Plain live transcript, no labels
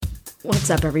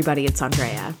What's up, everybody? It's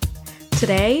Andrea.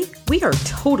 Today, we are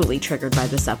totally triggered by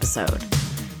this episode.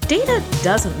 Data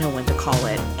doesn't know when to call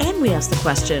it, and we ask the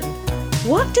question,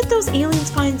 what did those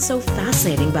aliens find so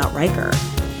fascinating about Riker?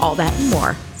 All that and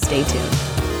more. Stay tuned.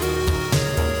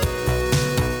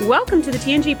 Welcome to the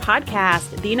TNG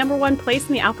podcast, the number one place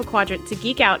in the Alpha Quadrant to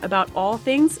geek out about all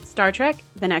things Star Trek: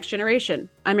 The Next Generation.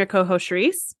 I'm your co-host,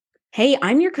 Charisse. Hey,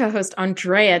 I'm your co-host,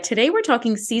 Andrea. Today we're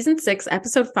talking Season 6,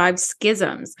 Episode 5,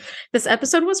 Schisms. This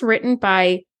episode was written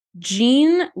by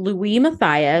Jean-Louis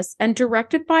Matthias and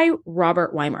directed by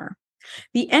Robert Weimer.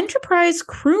 The Enterprise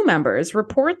crew members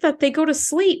report that they go to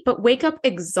sleep but wake up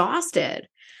exhausted.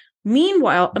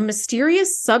 Meanwhile, a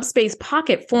mysterious subspace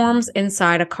pocket forms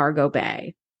inside a cargo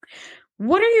bay.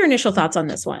 What are your initial thoughts on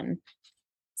this one?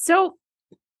 So,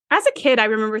 as a kid, I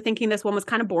remember thinking this one was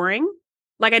kind of boring.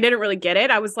 Like, I didn't really get it.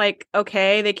 I was like,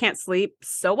 okay, they can't sleep,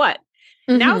 so what?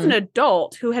 Mm-hmm. Now, as an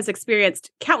adult who has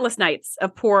experienced countless nights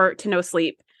of poor to no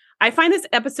sleep, I find this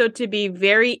episode to be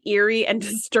very eerie and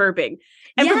disturbing.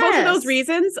 And for both of those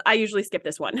reasons, I usually skip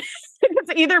this one.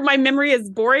 Either my memory is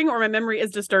boring or my memory is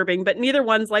disturbing, but neither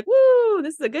one's like, woo,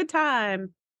 this is a good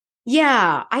time.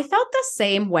 Yeah, I felt the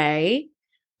same way.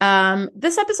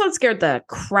 This episode scared the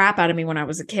crap out of me when I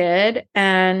was a kid.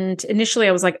 And initially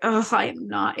I was like, oh, I'm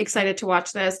not excited to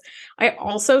watch this. I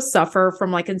also suffer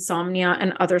from like insomnia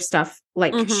and other stuff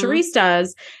like Charisse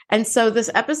does. And so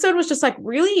this episode was just like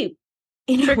really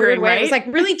in a weird way. Right? It was like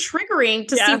really triggering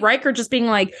to see Riker just being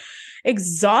like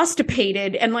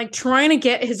exhaustipated and like trying to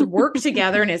get his work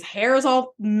together and his hair is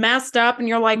all messed up. And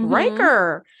you're like,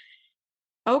 Riker,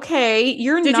 okay,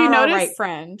 you're not all right,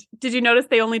 friend. Did you notice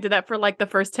they only did that for like the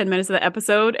first 10 minutes of the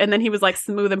episode, and then he was like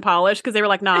smooth and polished because they were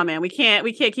like, "Nah, man, we can't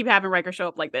keep having Riker show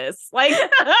up like this." Like, I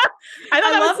thought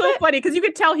that was so funny because you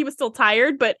could tell he was still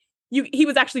tired, but he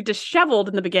was actually disheveled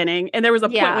in the beginning, and there was a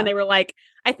point when they were like,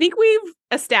 "I think we've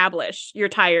established you're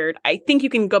tired. I think you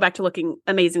can go back to looking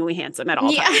amazingly handsome at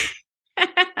all times."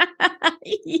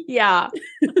 Yeah.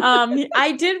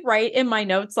 I did write in my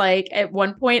notes, like at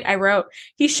one point I wrote,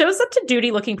 he shows up to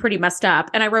duty looking pretty messed up.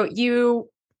 And I wrote, you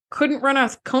couldn't run a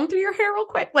comb through your hair real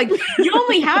quick? Like, you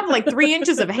only have like 3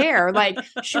 inches of hair. Like,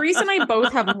 Charisse and I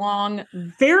both have long,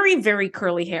 very, very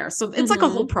curly hair. So it's like a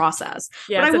whole process.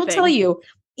 Yeah, but I will tell you,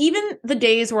 even the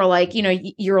days where like, you know,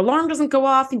 your alarm doesn't go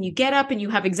off and you get up and you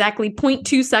have exactly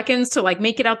 0.2 seconds to like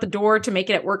make it out the door to make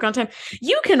it at work on time,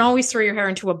 you can always throw your hair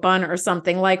into a bun or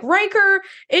something. Like Riker,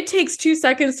 it takes 2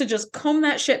 seconds to just comb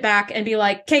that shit back and be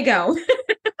like, okay, go.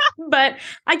 But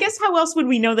I guess how else would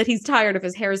we know that he's tired if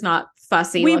his hair is not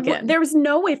fussy looking? There was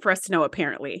no way for us to know,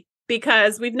 apparently,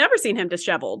 because we've never seen him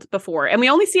disheveled before. And we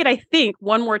only see it, I think,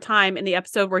 one more time in the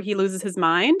episode where he loses his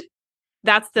mind.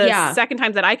 That's the second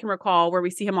time that I can recall where we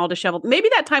see him all disheveled. Maybe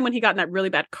that time when he got in that really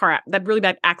bad that really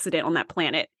bad accident on that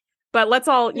planet. But let's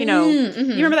all, you know, you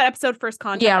remember that episode, First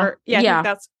Contact? I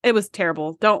think it was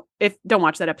terrible. Don't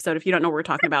watch that episode if you don't know what we're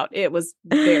talking about. It was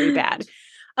very bad.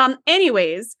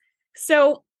 Anyways,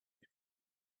 so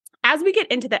as we get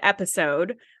into the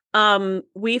episode,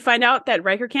 we find out that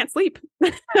Riker can't sleep.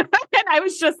 And I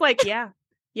was just like,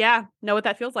 yeah, know what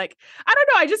that feels like. I don't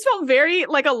know. I just felt very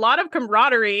like a lot of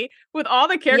camaraderie with all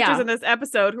the characters in this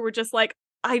episode who were just like,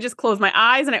 I just close my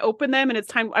eyes and I open them and it's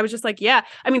time. I was just like, yeah.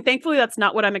 I mean, thankfully, that's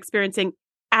not what I'm experiencing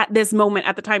at this moment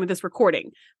at the time of this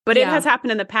recording. But it has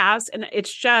happened in the past. And it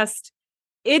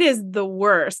is the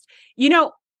worst. You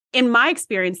know, in my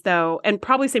experience, though, and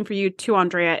probably same for you too,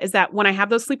 Andrea, is that when I have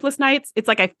those sleepless nights, it's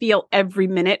like I feel every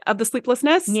minute of the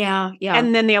sleeplessness. Yeah.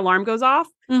 And then the alarm goes off.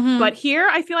 But here,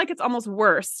 I feel like it's almost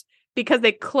worse because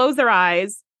they close their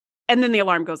eyes and then the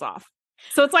alarm goes off.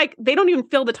 So it's like they don't even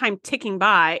feel the time ticking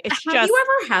by. Have you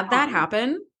ever had that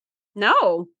happen?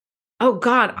 No. Oh,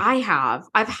 God, I have.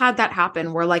 I've had that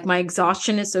happen where like my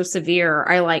exhaustion is so severe,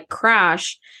 I like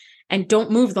crash and don't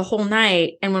move the whole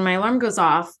night. And when my alarm goes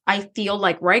off, I feel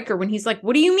like Riker when he's like,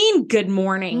 what do you mean good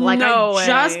morning? Like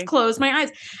just closed my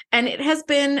eyes. And it has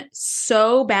been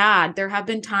so bad. There have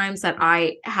been times that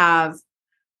I have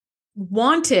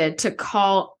wanted to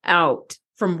call out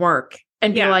from work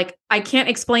and be like, I can't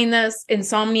explain this,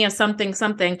 insomnia,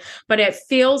 something, but it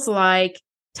feels like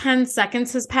 10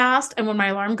 seconds has passed. And when my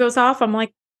alarm goes off, I'm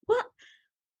like,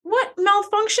 what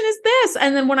malfunction is this?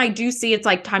 And then when I do see it's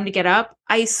like time to get up,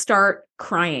 I start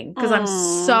crying because I'm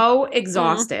so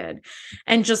exhausted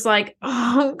and just like,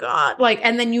 oh God, like,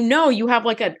 and then, you know, you have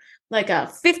like a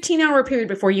 15-hour period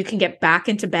before you can get back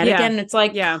into bed again. And it's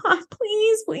like, God,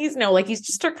 please, no, like you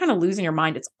just start kind of losing your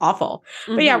mind. It's awful.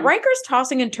 But yeah, Riker's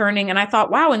tossing and turning. And I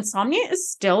thought, wow, insomnia is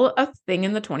still a thing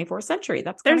in the 24th century.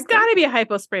 There's got to be a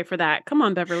hypo spray for that. Come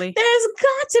on, Beverly. There's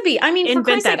got to be. I mean, for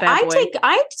Christ's sake,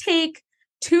 I take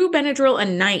 2 Benadryl a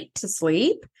night to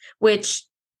sleep, which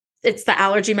it's the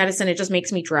allergy medicine. It just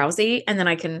makes me drowsy and then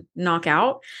I can knock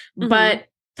out. Mm-hmm. But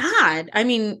God, I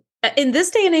mean, in this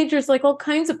day and age, there's like all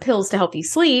kinds of pills to help you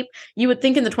sleep. You would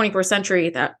think in the 21st century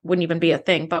that wouldn't even be a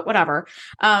thing, but whatever.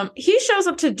 He shows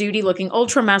up to duty looking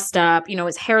ultra messed up. You know,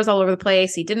 his hair's all over the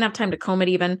place. He didn't have time to comb it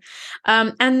even.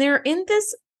 And they're in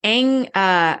this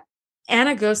Anagosa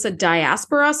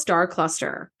Diaspora star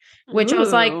cluster, which I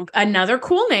was like, another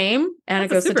cool name.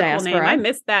 Anagosa Diaspora. Cool name. I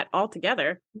missed that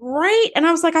altogether. Right. And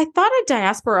I was like, I thought a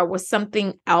diaspora was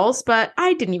something else, but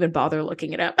I didn't even bother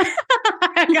looking it up.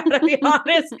 I gotta be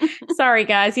honest. Sorry,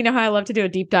 guys. You know how I love to do a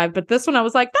deep dive, but this one I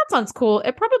was like, that sounds cool.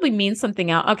 It probably means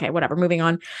something else. Okay, whatever. Moving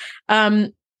on.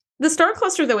 The star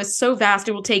cluster, though, is so vast,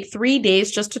 it will take 3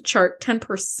 days just to chart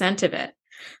 10% of it.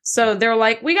 So they're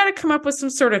like, we got to come up with some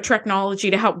sort of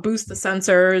technology to help boost the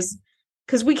sensors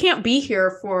because we can't be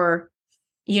here for,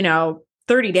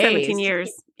 30 days. 17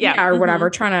 years. Yeah. Or whatever.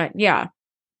 Trying to, yeah.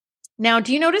 Now,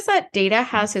 do you notice that Data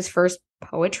has his first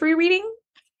poetry reading?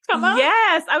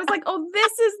 Yes. I was like, oh,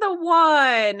 this is the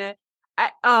one.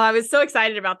 I was so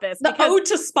excited about this. The Ode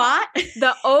to Spot?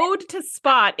 The Ode to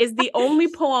Spot is the only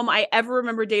poem I ever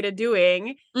remember Data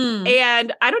doing.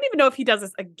 And I don't even know if he does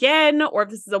this again or if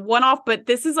this is a one-off, but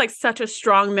this is like such a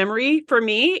strong memory for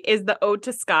me is the Ode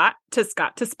to Spot.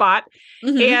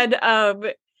 And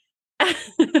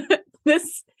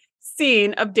this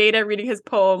scene of Data reading his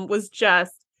poem was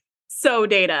just so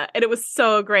Data. And it was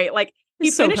so great. Like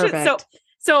he finished it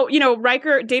so,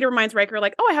 Riker, Data reminds Riker,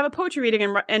 like, oh, I have a poetry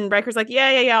reading. And Riker's like,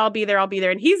 yeah, I'll be there.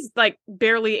 And he's like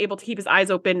barely able to keep his eyes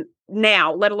open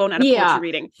now, let alone at a poetry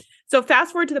reading. So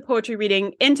fast forward to the poetry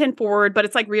reading, intent forward, but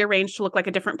it's like rearranged to look like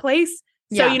a different place.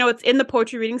 So, it's in the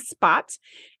poetry reading spot.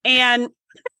 And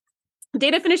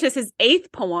Data finishes his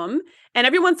 8th poem and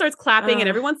everyone starts clapping and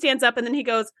everyone stands up. And then he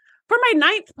goes, for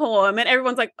my 9th poem. And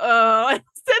everyone's like, oh,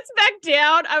 sits back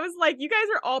down. I was like, you guys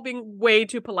are all being way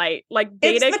too polite. Like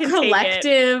Data can take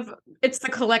it. It's the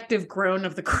collective groan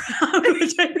of the crowd,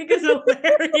 which I think is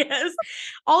hilarious.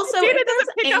 Also, if there's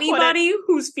anybody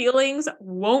whose feelings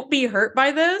won't be hurt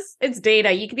by this, it's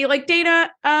Data. You could be like, Data,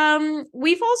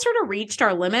 we've all sort of reached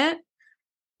our limit.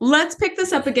 Let's pick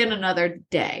this up again another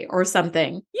day or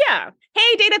something. Yeah.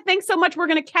 Hey, Data, thanks so much. We're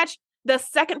going to catch the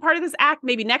second part of this act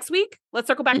maybe next week. Let's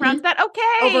circle back around to that.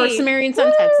 Okay. Over Sumerian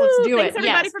sunsets. Let's do Thanks it.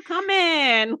 Everybody for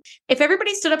coming. If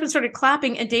everybody stood up and started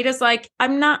clapping and Data's like,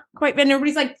 I'm not quite, and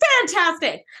everybody's like,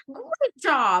 fantastic. Great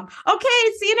job.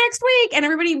 Okay. See you next week. And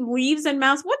everybody leaves en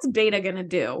masse. What's Data going to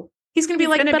do? He's going to be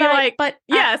like,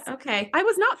 yes. Okay. I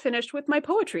was not finished with my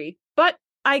poetry, but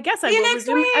I guess I will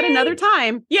resume at another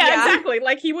time. Yeah, exactly.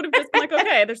 Like he would have just been like,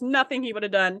 okay, there's nothing he would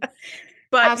have done.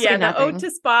 But the Ode to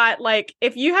Spot, like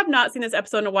if you have not seen this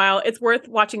episode in a while, it's worth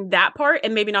watching that part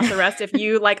and maybe not the rest if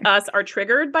you, like us, are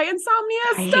triggered by insomnia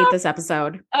I hate this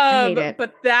episode. I hate it.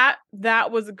 But that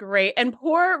was great. And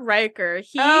poor Riker,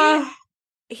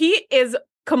 he is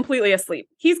completely asleep.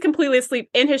 He's completely asleep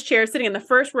in his chair, sitting in the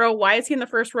first row. Why is he in the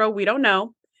first row? We don't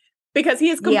know. Because he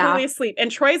is completely asleep. And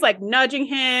Troy's like nudging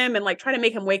him and like trying to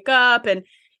make him wake up. And,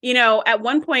 at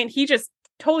one point he just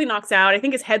totally knocks out. I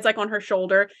think his head's like on her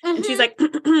shoulder and she's like,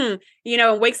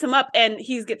 wakes him up and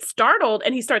he gets startled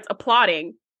and he starts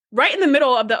applauding right in the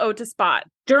middle of the Ode to Spot.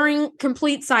 During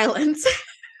complete silence.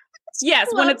 Yes,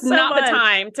 when it's not the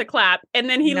time to clap. And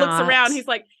then he looks around. He's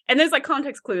like, and there's like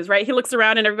context clues, right? He looks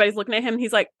around and everybody's looking at him.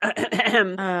 He's like,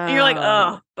 and you're like,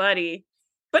 oh, buddy.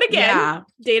 But again,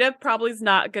 Data probably is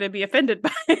not going to be offended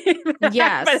by by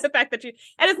the fact that and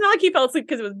it's not like he fell asleep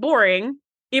because it was boring,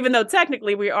 even though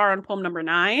technically we are on poem number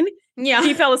 9. Yeah.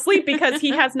 He fell asleep because he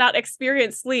has not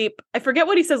experienced sleep. I forget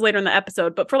what he says later in the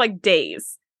episode, but for like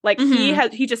days. Like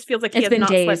he just feels like he has not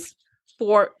slept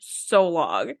for so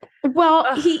long.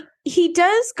 Well, he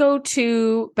does go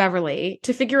to Beverly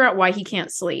to figure out why he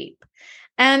can't sleep.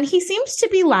 And he seems to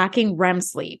be lacking REM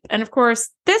sleep. And of course,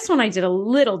 this one I did a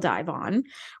little dive on.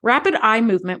 Rapid eye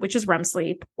movement, which is REM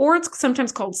sleep, or it's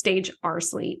sometimes called stage R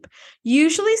sleep,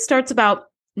 usually starts about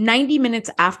 90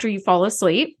 minutes after you fall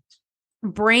asleep.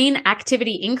 Brain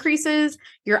activity increases,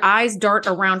 your eyes dart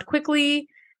around quickly,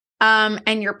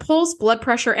 and your pulse, blood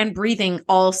pressure, and breathing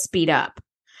all speed up.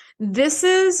 This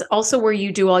is also where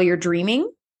you do all your dreaming,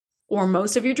 or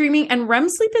most of your dreaming. And REM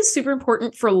sleep is super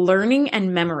important for learning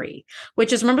and memory,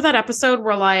 which is, remember that episode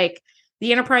where like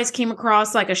the Enterprise came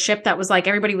across like a ship that was like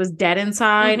everybody was dead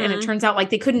inside, and it turns out like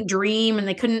they couldn't dream and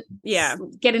they couldn't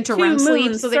get into REM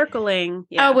sleep. So circling.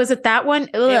 Oh, was it that one?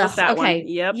 Ugh, it was that one.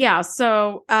 Yep. Yeah.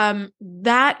 So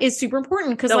that is super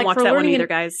important because like watch for that learning one either,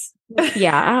 guys.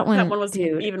 Yeah, that one was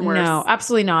even worse. No,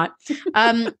 absolutely not.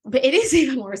 But it is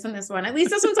even worse than this one. At least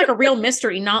this one's like a real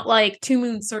mystery, not like two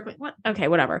moons circling. What? Okay,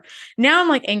 whatever. Now I'm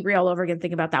like angry all over again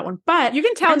thinking about that one. But you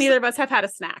can tell neither of us have had a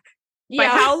snack. By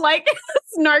how like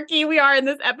snarky we are in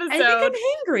this episode. I think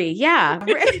I'm hangry. Yeah.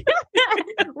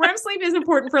 REM sleep is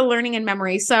important for learning and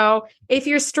memory. So if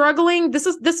you're struggling, this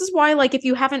is why, like, if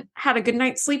you haven't had a good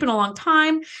night's sleep in a long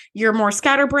time, you're more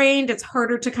scatterbrained. It's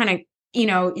harder to kind of,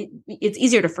 it's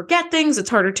easier to forget things. It's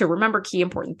harder to remember key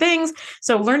important things.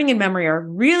 So learning and memory are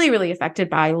really, really affected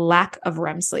by lack of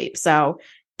REM sleep. So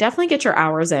definitely get your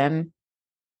hours in.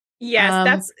 Yes,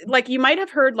 that's like, you might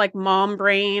have heard like mom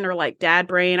brain or like dad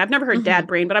brain. I've never heard dad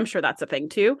brain, but I'm sure that's a thing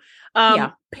too.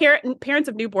 Parents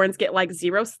of newborns get like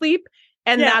zero sleep.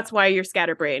 And that's why you're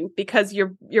scatterbrained, because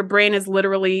your brain is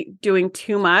literally doing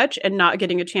too much and not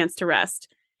getting a chance to rest.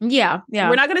 Yeah.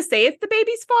 We're not going to say it's the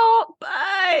baby's fault,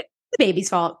 but the baby's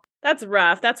fault. That's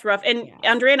rough. And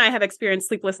Andrea and I have experienced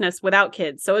sleeplessness without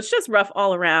kids. So it's just rough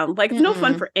all around. Like, it's no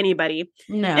fun for anybody.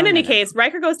 No. In any case,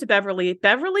 Riker goes to Beverly.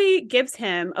 Beverly gives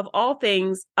him, of all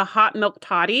things, a hot milk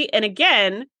toddy. And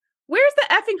again, where's the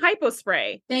effing hypo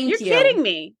spray? You're kidding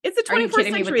me. It's the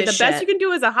 21st century. The best you can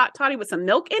do is a hot toddy with some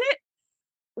milk in it?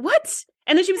 What?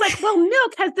 And then she was like, well,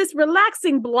 milk has this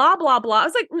relaxing blah, blah, blah. I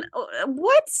was like,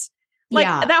 what?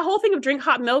 Like, that whole thing of drink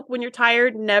hot milk when you're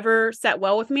tired never sat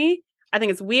well with me. I think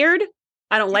it's weird.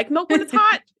 I don't like milk when it's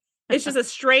hot. It's just a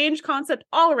strange concept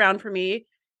all around for me.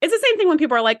 It's the same thing when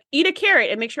people are like, eat a carrot,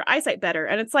 it makes your eyesight better.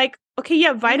 And it's like, okay,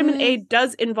 yeah, vitamin A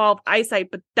does involve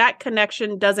eyesight, but that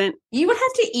connection doesn't. You would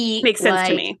have to eat. Make sense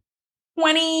to me.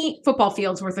 20 football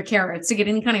fields worth of carrots to get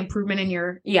any kind of improvement in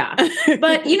your.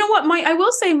 But you know what? I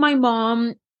will say my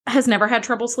mom has never had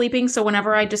trouble sleeping. So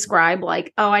whenever I describe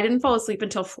like, oh, I didn't fall asleep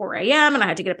until 4 a.m. and I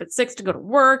had to get up at 6 to go to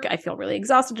work, I feel really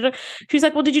exaused. She's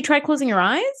like, well, did you try closing your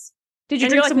eyes? Did you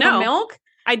drink some more milk?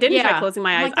 I didn't try closing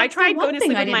my eyes. I tried going to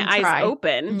sleep with my eyes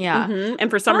open. Yeah.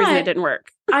 And for some reason it didn't work.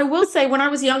 I will say when I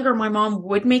was younger, my mom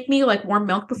would make me like warm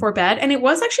milk before bed. And it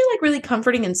was actually like really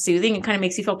comforting and soothing. It kind of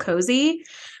makes you feel cozy.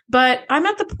 But I'm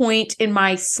at the point in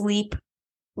my sleep,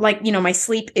 like, my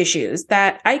sleep issues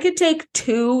that I could take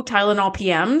 2 Tylenol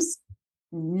PMs,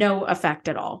 no effect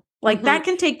at all. Like that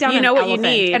can take down an elephant, you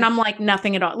need. And I'm like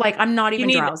nothing at all. Like I'm not even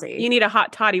drowsy. You need a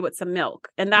hot toddy with some milk.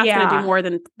 And that's going to do more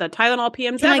than the Tylenol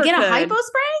PMs Can I get could. a hypo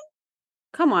spray?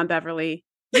 Come on, Beverly.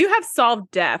 You have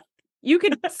solved death. You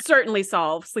could certainly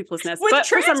solve sleeplessness. But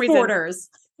for some reason.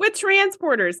 With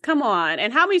transporters. Come on.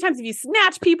 And how many times have you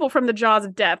snatched people from the jaws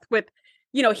of death with,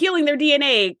 healing their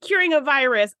DNA, curing a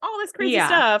virus, all this crazy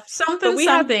stuff.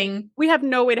 We have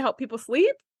no way to help people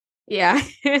sleep. Yeah.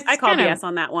 I call BS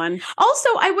on that one. Also,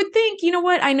 I would think, you know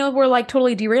what? I know we're like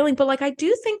totally derailing, but like I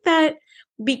do think that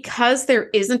because there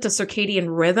isn't a circadian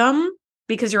rhythm,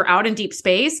 because you're out in deep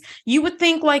space, you would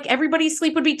think like everybody's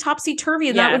sleep would be topsy-turvy.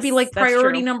 And that would be like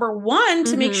priority number one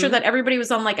to make sure that everybody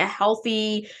was on like a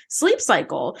healthy sleep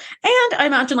cycle. And I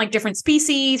imagine like different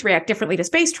species react differently to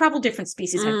space travel. Different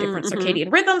species have different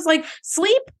circadian rhythms. Like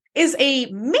sleep is a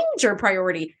major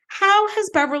priority. How has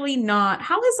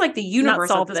like the universe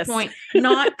at this point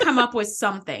not come up with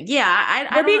something?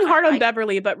 Yeah. We're being hard on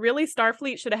Beverly, but really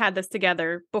Starfleet should have had this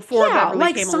together before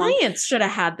Beverly came along. Science should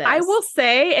have had this. I will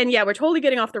say, and we're totally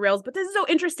getting off the rails, but this is so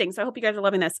interesting. So I hope you guys are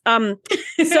loving this.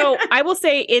 So I will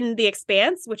say in The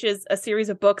Expanse, which is a series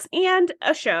of books and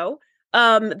a show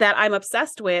that I'm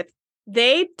obsessed with,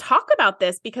 they talk about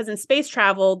this because in space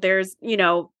travel, there's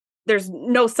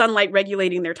no sunlight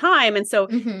regulating their time. And so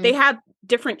they have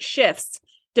different shifts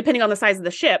depending on the size of the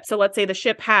ship. So let's say the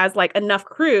ship has like enough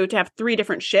crew to have 3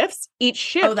 different shifts. Each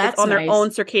shift is on their own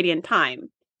circadian time.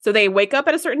 So they wake up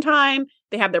at a certain time.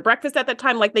 They have their breakfast at that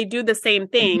time. Like they do the same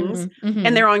things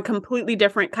and they're on completely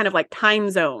different kind of like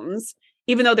time zones,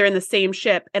 even though they're in the same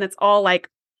ship. And it's all like,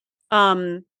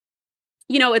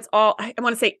 it's all, I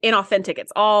want to say inauthentic.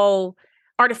 It's all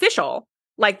artificial.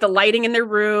 Like the lighting in their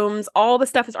rooms, all the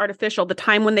stuff is artificial. The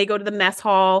time when they go to the mess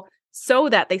hall, so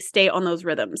that they stay on those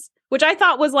rhythms, which I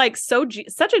thought was like such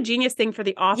a genius thing for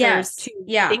the authors to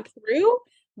think through,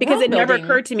 because it never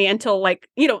occurred to me until like,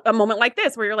 a moment like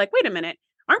this where you're like, wait a minute,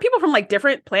 aren't people from like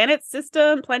different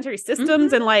planetary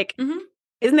systems? And like,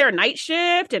 isn't there a night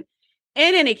shift? And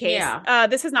in any case,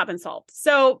 this has not been solved.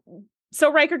 So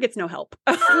Riker gets no help.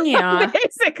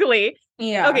 Basically.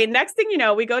 Yeah. Okay. Next thing you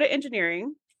know, we go to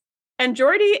engineering. And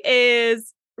Geordi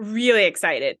is really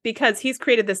excited because he's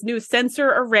created this new sensor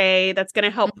array that's going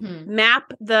to help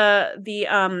map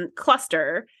the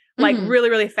cluster like really,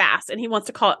 really fast. And he wants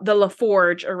to call it the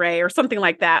LaForge array or something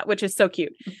like that, which is so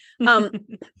cute.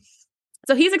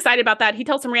 So he's excited about that. He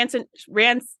tells some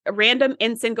random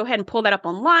ensign, go ahead and pull that up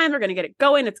online. We're going to get it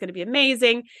going. It's going to be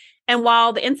amazing. And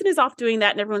while the ensign is off doing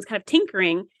that and everyone's kind of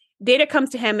tinkering, Data comes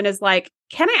to him and is like,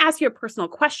 can I ask you a personal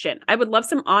question? I would love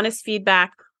some honest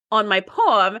feedback on my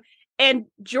poem. And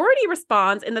Geordi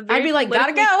responds in the very I'd be like,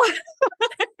 gotta go.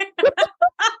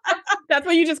 That's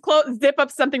when you just zip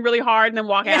up something really hard and then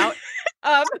walk out.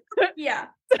 Yeah,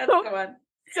 that's the one.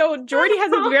 So Geordi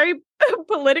has a very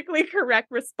politically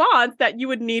correct response that you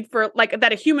would need for like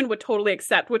that a human would totally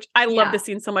accept, which I love this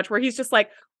scene so much where he's just like,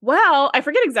 well, I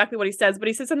forget exactly what he says, but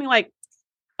he says something like,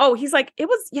 oh, he's like, it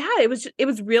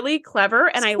was really clever.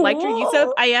 And I liked your use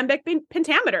of iambic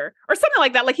pentameter or something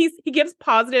like that. Like he gives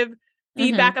positive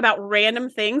feedback about random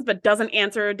things, but doesn't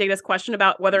answer Data's question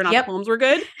about whether or not the poems were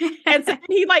good. And so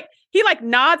he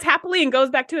nods happily and goes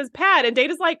back to his pad. And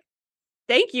Data's like,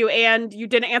 thank you. And you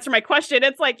didn't answer my question.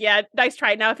 It's like, yeah, nice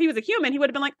try. Now, if he was a human, he would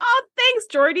have been like, oh, thanks,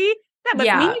 Geordi. That must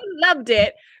mean you loved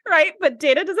it. Right. But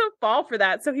Data doesn't fall for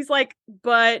that. So he's like,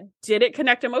 but did it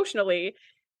connect emotionally?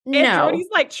 And Geordi's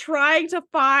like trying to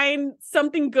find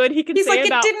something good he can say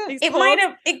about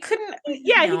it couldn't.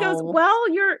 Yeah, no. He goes, well,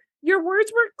 your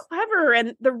words were clever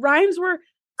and the rhymes were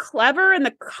clever and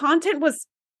the content was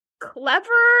clever.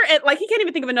 And like, he can't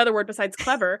even think of another word besides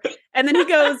clever. And then he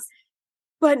goes,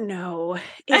 but no,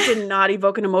 it did not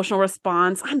evoke an emotional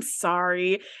response. I'm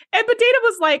sorry. But Data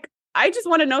was like, I just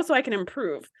want to know so I can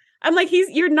improve. I'm like,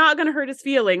 you're not going to hurt his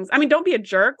feelings. I mean, don't be a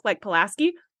jerk like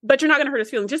Pulaski, but you're not going to hurt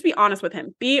his feelings. Just be honest with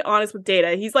him. Be honest with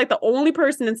Data. He's like the only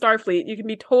person in Starfleet you can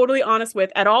be totally honest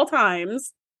with at all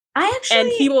times. And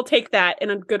he will take that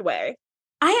in a good way.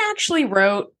 I actually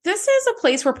wrote, this is a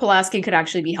place where Pulaski could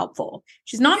actually be helpful.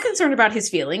 She's not concerned about his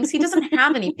feelings. He doesn't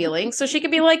have any feelings. So she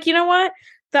could be like, you know what?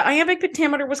 The iambic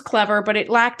pentameter was clever, but it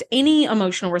lacked any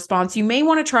emotional response. You may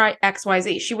want to try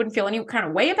XYZ. She wouldn't feel any kind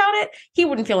of way about it. He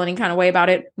wouldn't feel any kind of way about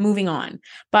it. Moving on.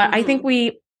 But I think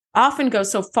we often go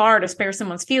so far to spare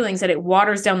someone's feelings that it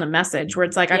waters down the message, where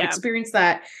it's like, I've experienced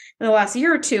that in the last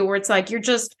year or two, where it's like, you're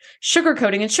just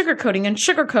sugarcoating and sugarcoating and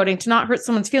sugarcoating to not hurt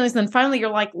someone's feelings. And then finally you're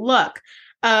like, look,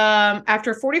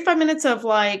 after 45 minutes of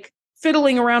like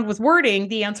fiddling around with wording,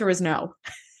 the answer is no.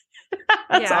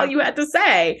 That's all you had to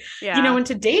say. Yeah. You know, and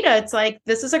to Data, it's like,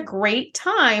 this is a great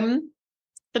time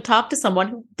to talk to someone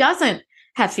who doesn't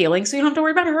have feelings, so you don't have to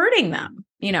worry about hurting them,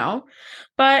 you know?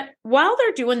 But while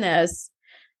they're doing this,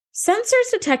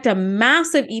 sensors detect a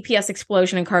massive EPS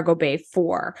explosion in Cargo Bay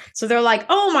 4. So they're like,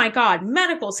 oh my God,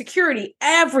 medical, security,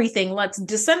 everything. Let's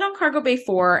descend on Cargo Bay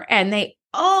 4. And they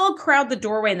all crowd the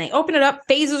doorway and they open it up.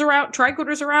 Phasers are out,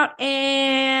 tricorders are out,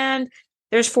 and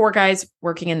there's 4 guys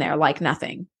working in there like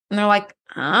nothing. And they're like,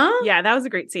 huh? Yeah, that was a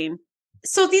great scene.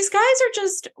 So these guys are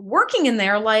just working in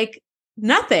there like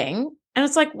nothing. And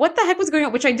it's like, what the heck was going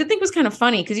on? Which I did think was kind of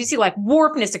funny because you see like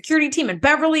Worf and his security team and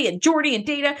Beverly and Geordi and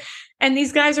Data. And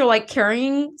these guys are like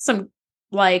carrying some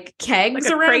like kegs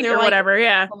like around. They're or like, whatever.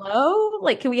 Yeah. Hello?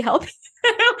 Like, can we help?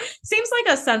 Seems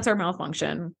like a sensor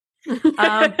malfunction.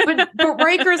 But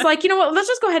Riker's like, you know what? Let's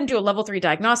just go ahead and do a level 3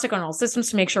 diagnostic on all systems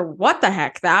to make sure what the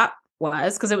heck that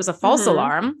was, because it was a false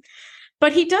alarm.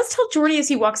 But he does tell Geordi as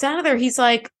he walks out of there, he's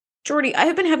like, Geordi, I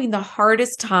have been having the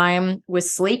hardest time with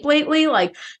sleep lately.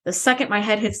 Like the second my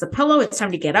head hits the pillow, it's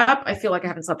time to get up. I feel like I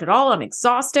haven't slept at all. I'm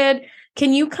exhausted.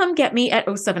 Can you come get me at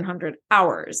 0700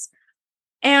 hours?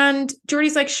 And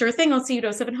Geordi's like, sure thing. I'll see you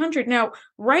at 0700. Now,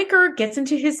 Riker gets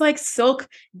into his like silk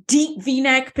deep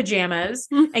V-neck pajamas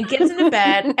and gets into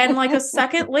bed. And like a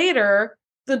second later,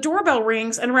 the doorbell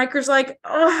rings and Riker's like,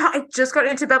 oh, I just got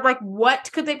into bed. Like, what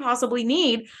could they possibly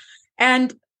need?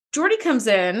 And Geordi comes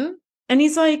in and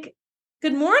he's like,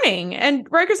 good morning. And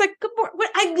Riker's like, good morning.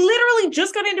 I literally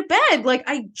just got into bed. Like,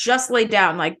 I just laid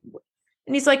down. Like,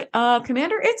 and he's like,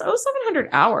 Commander, it's 0700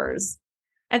 hours.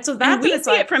 And so that's we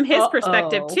see it from his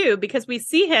perspective too, because we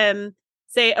see him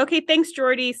say, okay, thanks,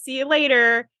 Geordi. See you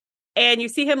later. And you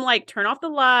see him like turn off the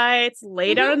lights,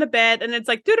 lay down on the bed, and it's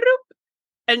like, doo-doo-doo.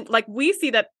 And like we see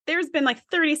that there's been like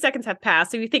 30 seconds have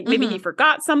passed. So you think maybe he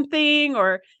forgot something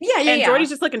or and Geordi's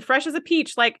just looking fresh as a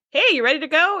peach, like, hey, you ready to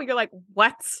go? You're like,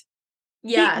 what?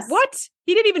 Yes. What?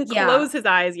 He didn't even close his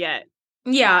eyes yet.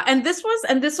 Yeah. And this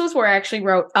was where I actually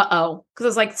wrote, because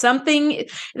it's like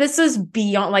this is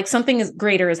beyond, like something is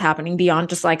greater is happening beyond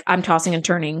just like I'm tossing and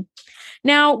turning.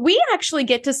 Now we actually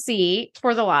get to see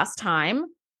for the last time,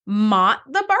 Mott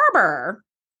the barber.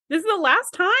 This is the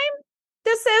last time?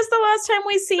 This is the last time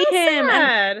we see him.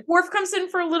 Sad. And Worf comes in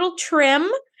for a little trim.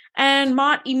 And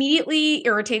Mott immediately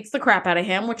irritates the crap out of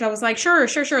him, which I was like, sure.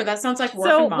 That sounds like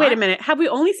Worf and Mott. Wait a minute. Have we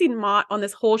only seen Mott on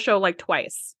this whole show like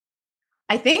twice?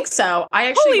 I think so. I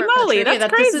actually Holy moly,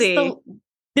 that's crazy.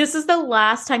 This is the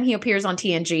last time he appears on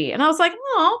TNG. And I was like,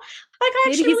 oh, like I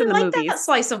actually really like that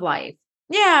slice of life.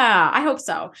 Yeah, I hope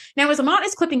so. Now, as Mott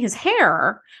is clipping his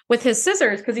hair with his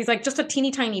scissors, because he's like just a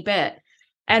teeny tiny bit.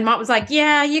 And Mott was like,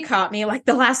 yeah, you caught me. Like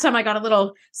the last time I got a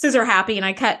little scissor happy and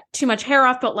I cut too much hair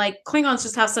off, but like Klingons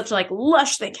just have such like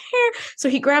lush, thick hair. So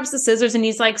he grabs the scissors and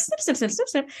he's like,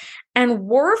 snip. And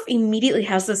Worf immediately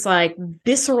has this like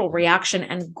visceral reaction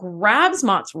and grabs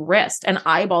Mott's wrist and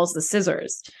eyeballs the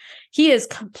scissors. He is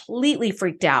completely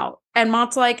freaked out. And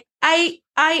Mott's like, I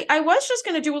was just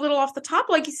going to do a little off the top,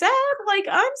 like you said. Like,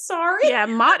 I'm sorry. Yeah,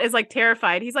 Mott is like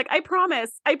terrified. He's like, I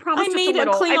promise. I made a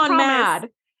Klingon mad.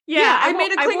 Yeah, I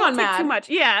made a Klingon mad. Too much.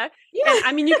 Yeah. And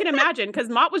I mean, you can imagine because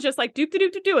Mott was just like do.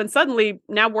 And suddenly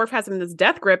now Worf has him in this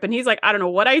death grip. And he's like, I don't know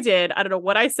what I did. I don't know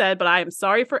what I said, but I am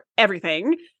sorry for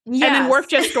everything. Yes. And then Worf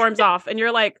just storms off. And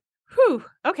you're like, whew,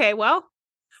 okay, well,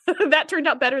 that turned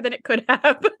out better than it could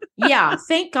have. Yeah,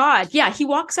 thank God. Yeah, he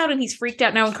walks out and he's freaked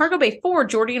out. Now in Cargo Bay 4,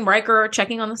 Geordi and Riker are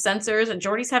checking on the sensors and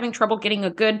Geordi's having trouble getting a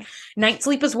good night's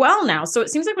sleep as well now. So it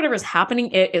seems like whatever's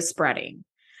happening, it is spreading.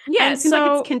 Yeah, and it seems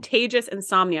like it's contagious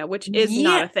insomnia, which is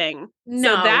not a thing.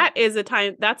 No. So that is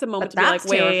that's a moment to be like,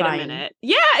 wait terrifying. A minute.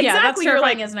 Yeah, exactly. Yeah, that's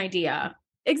terrifying as an idea.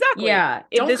 Exactly. Yeah.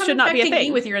 This should not be a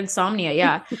thing. With your insomnia,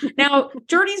 yeah. Now,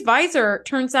 Geordi's visor,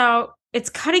 turns out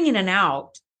it's cutting in and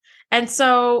out. And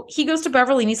so he goes to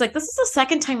Beverly and he's like, this is the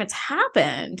second time it's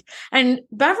happened. And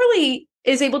Beverly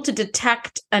is able to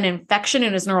detect an infection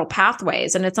in his neural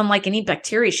pathways. And it's unlike any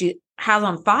bacteria she has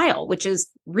on file, which is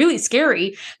really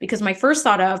scary because my first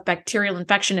thought of bacterial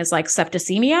infection is like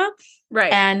septicemia.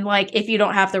 Right. And like, if you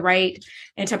don't have the right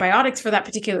antibiotics for that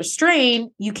particular strain,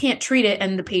 you can't treat it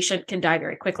and the patient can die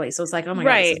very quickly. So it's like, oh my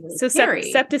God. This is really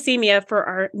scary. Septicemia for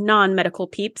our non-medical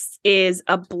peeps is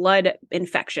a blood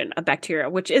infection of bacteria,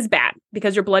 which is bad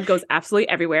because your blood goes absolutely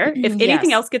everywhere. If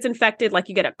anything else gets infected, like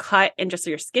you get a cut and just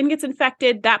so your skin gets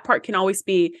infected, that part can always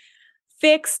be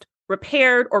fixed,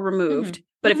 repaired, or removed. Mm-hmm.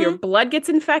 But if your blood gets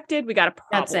infected, we got a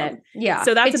problem. That's it. Yeah.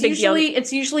 So that's a big deal.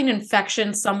 It's usually an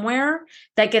infection somewhere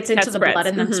that gets into the blood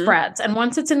and then spreads. And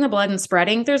once it's in the blood and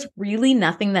spreading, there's really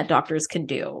nothing that doctors can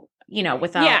do,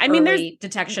 without early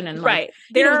detection and right.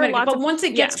 There are lots but once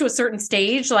it gets to a certain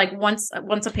stage, like once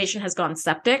a patient has gone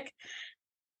septic,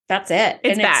 that's it.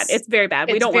 It's bad. It's very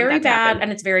bad. We don't want that to happen. It's very bad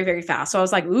and it's very, very fast. So I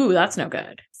was like, ooh, that's no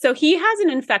good. So he has an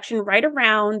infection right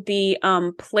around the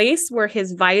place where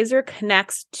his visor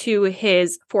connects to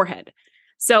his forehead.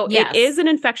 So it is an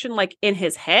infection like in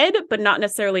his head, but not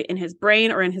necessarily in his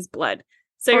brain or in his blood.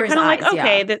 So you're kind of like,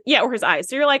 okay, or his eyes.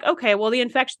 So you're like, okay, well,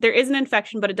 there is an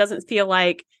infection, but it doesn't feel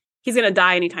like he's going to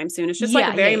die anytime soon. It's just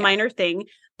like a very minor thing.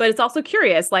 But it's also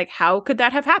curious, like, how could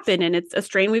that have happened? And it's a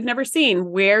strain we've never seen.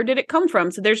 Where did it come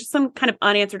from? So there's just some kind of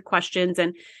unanswered questions.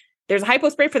 And there's a hypo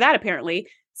spray for that, apparently.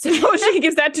 So she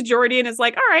gives that to Geordi and is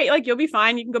like, all right, like, you'll be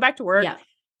fine. You can go back to work. Yeah.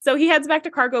 So he heads back to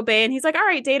Cargo Bay and he's like, all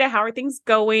right, Data, how are things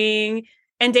going?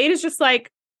 And Data's just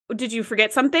like, did you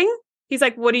forget something? He's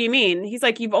like, what do you mean? He's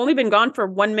like, you've only been gone for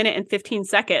 1 minute and 15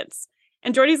 seconds.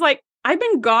 And Geordi's like, I've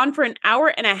been gone for an hour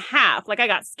and a half. Like I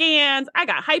got scans, I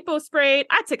got hypo sprayed,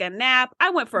 I took a nap, I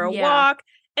went for a walk,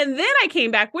 and then I came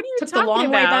back. What are you talking about? Took the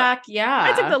long way back. Yeah.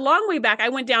 I took the long way back. I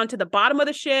went down to the bottom of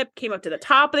the ship, came up to the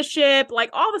top of the ship, like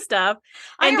all the stuff.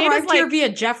 And I arrived here via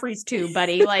Jeffrey's tube,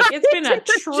 buddy. Like it's been a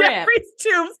trip. Jeffrey's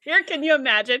tubes here, can you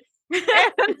imagine?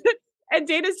 And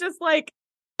Data's just like,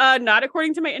 not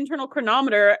according to my internal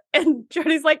chronometer. And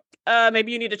Jordy's like,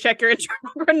 maybe you need to check your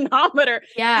internal chronometer.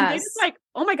 Yes. And Data's like,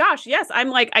 oh my gosh, yes. I'm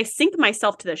like, I sync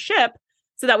myself to the ship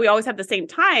so that we always have the same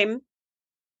time,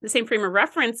 the same frame of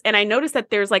reference. And I noticed that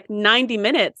there's like 90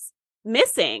 minutes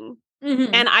missing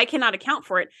and I cannot account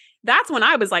for it. That's when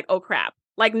I was like, oh crap.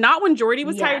 Like not when Geordi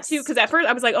was tired too. Cause at first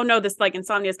I was like, oh no, this like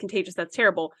insomnia is contagious. That's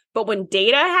terrible. But when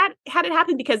Data had it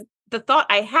happen, because the thought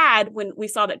I had when we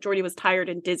saw that Geordi was tired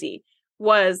and dizzy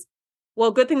was,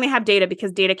 well, good thing they have Data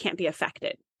because Data can't be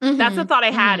affected. That's the thought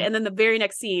I had. And then the very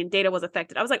next scene, Data was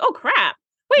affected. I was like, oh crap.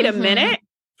 Wait a minute.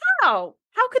 How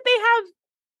could they have,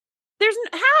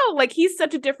 how? Like he's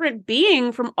such a different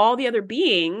being from all the other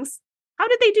beings. How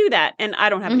did they do that? And I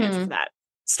don't have an answer for that.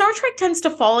 Star Trek tends to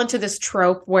fall into this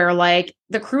trope where like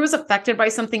the crew is affected by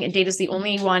something and Data's the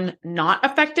only one not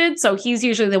affected. So he's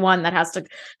usually the one that has to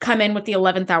come in with the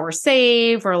 11th hour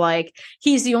save, or like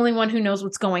he's the only one who knows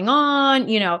what's going on,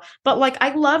 you know. But like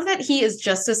I love that he is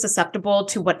just as susceptible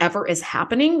to whatever is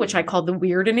happening, which I call the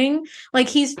weirdening. Like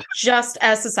he's just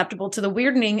as susceptible to the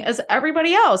weirdening as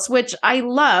everybody else, which I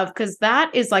love because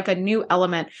that is like a new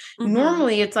element.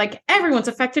 Normally it's like everyone's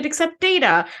affected except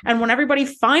Data. And when everybody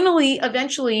finally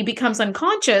eventually becomes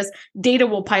unconscious, Data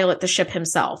will pilot the ship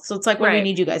himself. So it's like, what do we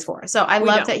need you guys for? So I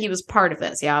love that he was part of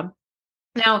this. Yeah.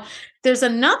 Now, there's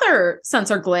another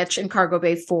sensor glitch in Cargo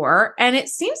Bay 4, and it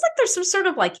seems like there's some sort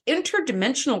of like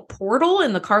interdimensional portal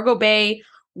in the Cargo Bay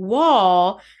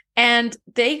wall, and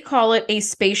they call it a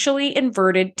spatially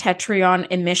inverted tetryon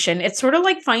emission. It's sort of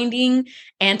like finding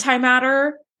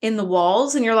antimatter in the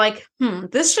walls, and you're like,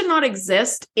 this should not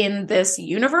exist in this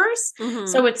universe.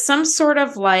 So it's some sort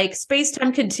of like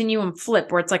space-time continuum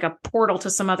flip where it's like a portal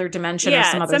to some other dimension or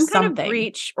some other kind of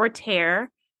breach or tear.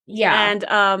 Yeah.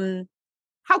 And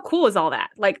how cool is all that?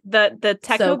 Like the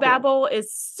technobabble so cool.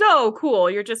 Is so cool.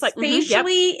 You're just like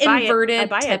spatially inverted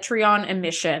tetryon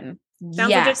emission.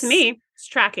 Sounds legit to me. It's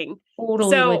tracking.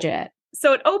 Totally legit.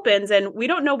 So it opens and we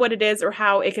don't know what it is or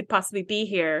how it could possibly be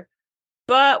here.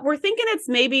 But we're thinking it's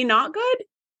maybe not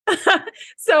good.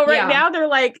 So now they're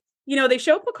like, you know, they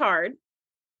show Picard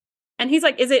and he's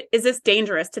like, is this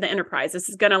dangerous to the Enterprise? This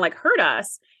is going to like hurt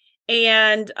us.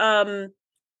 And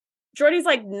Geordi's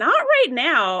like, not right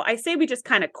now. I say we just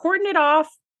kind of cordon it off.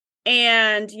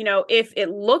 And, you know, if it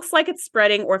looks like it's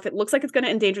spreading or if it looks like it's going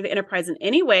to endanger the Enterprise in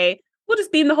any way, we'll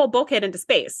just beam the whole bulkhead into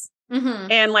space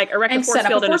and like erect a force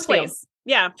field into space.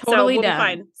 Yeah, totally so we'll be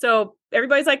fine. So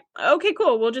everybody's like, okay,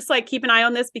 cool. We'll just like keep an eye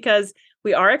on this because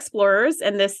we are explorers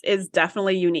and this is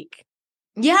definitely unique.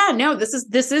 Yeah, no, this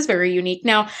is very unique.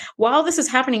 Now, while this is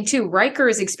happening too, Riker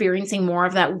is experiencing more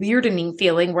of that weirding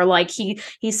feeling where like he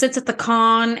sits at the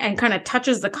con and kind of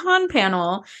touches the con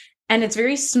panel and it's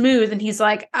very smooth and he's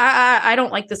like, I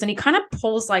don't like this. And he kind of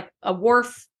pulls like a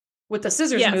Worf with the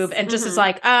scissors move and just is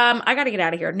like, I got to get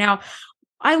out of here. Now,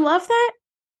 I love that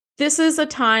this is a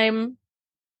time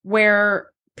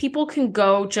where people can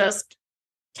go just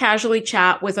casually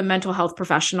chat with a mental health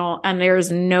professional and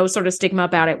there's no sort of stigma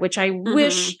about it, which I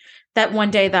wish that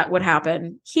one day that would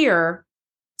happen here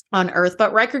on Earth.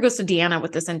 But Riker goes to Deanna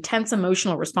with this intense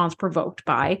emotional response provoked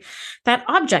by that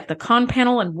object, the con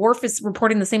panel, and Worf is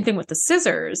reporting the same thing with the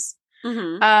scissors.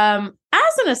 As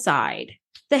an aside,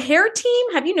 the hair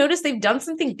team, have you noticed they've done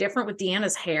something different with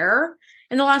Deanna's hair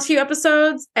in the last few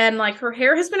episodes? And like her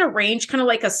hair has been arranged kind of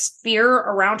like a sphere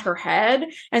around her head.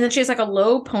 And then she has like a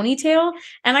low ponytail.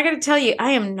 And I got to tell you,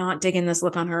 I am not digging this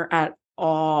look on her at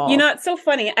all. You know, it's so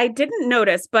funny. I didn't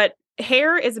notice, but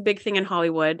hair is a big thing in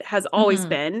Hollywood, has always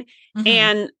been.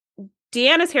 And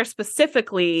Deanna's hair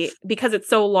specifically, because it's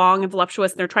so long and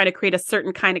voluptuous and they're trying to create a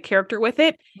certain kind of character with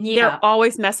it, they're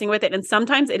always messing with it. And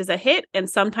sometimes it is a hit and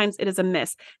sometimes it is a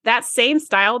miss. That same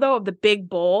style, though, of the big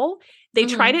bowl, they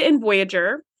tried it in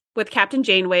Voyager with Captain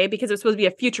Janeway because it was supposed to be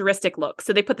a futuristic look.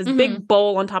 So they put this big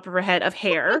bowl on top of her head of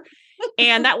hair.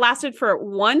 And that lasted for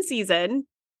one season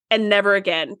and never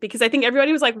again. Because I think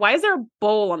everybody was like, why is there a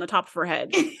bowl on the top of her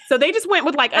head? So they just went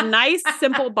with like a nice,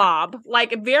 simple bob.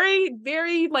 Like very,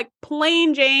 very like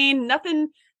plain Jane, nothing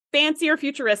fancy or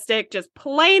futuristic, just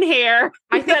plain hair.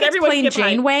 I think it's plain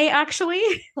Janeway, actually.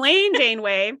 Plain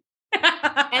Janeway.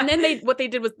 And then what they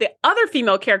did was the other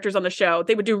female characters on the show,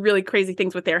 they would do really crazy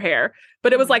things with their hair.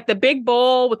 But it was like the big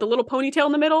bowl with the little ponytail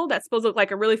in the middle. That's supposed to look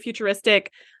like a really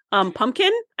futuristic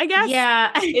pumpkin, I guess.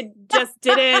 Yeah. It just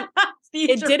didn't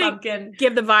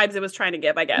give the vibes it was trying to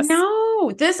give, I guess.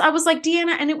 No, I was like,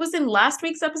 Deanna, and it was in last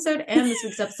week's episode and this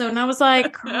week's episode. And I was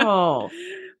like, girl.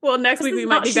 Well, next week we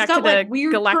might be back to the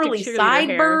weird galactic curly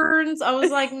sideburns. I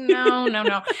was like,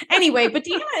 no. Anyway, but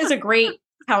Deanna is a great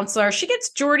counselor. She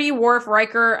gets Geordi, Worf,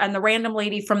 Riker, and the random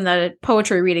lady from the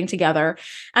poetry reading together.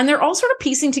 And they're all sort of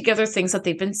piecing together things that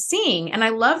they've been seeing. And I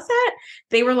love that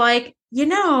they were like, you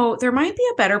know, there might be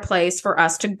a better place for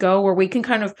us to go where we can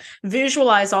kind of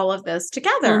visualize all of this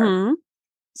together.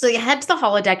 So you head to the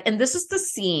holodeck, and this is the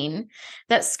scene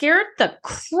that scared the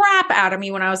crap out of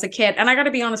me when I was a kid. And I got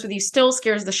to be honest with you, still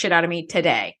scares the shit out of me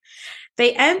today.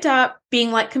 They end up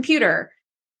being like, computer,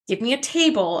 give me a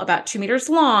table about 2 meters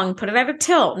long, put it at a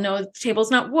tilt. No, the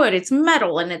table's not wood, it's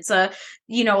metal. And it's a,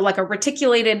 you know, like a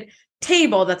reticulated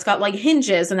table that's got like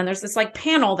hinges. And then there's this like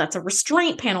panel that's a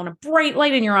restraint panel and a bright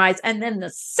light in your eyes. And then the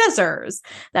scissors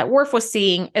that Worf was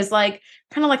seeing is like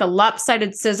kind of like a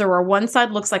lopsided scissor where one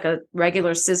side looks like a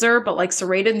regular scissor, but like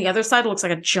serrated. And the other side looks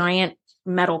like a giant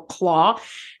metal claw.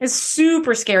 It's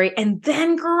super scary. And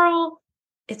then, girl,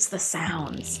 It's the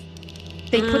sounds.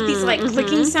 They put these like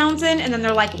clicking sounds in, and then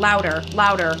they're like louder,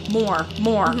 louder, more,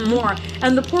 more.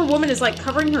 And the poor woman is like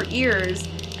covering her ears.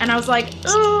 And I was like,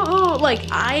 oh, like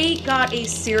I got a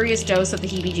serious dose of the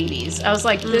heebie-jeebies. I was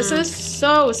like, this is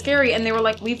so scary. And they were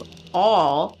like, we've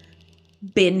all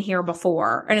been here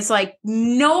before. And it's like,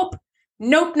 nope.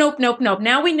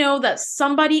 Now we know that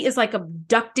somebody is like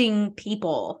abducting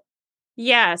people.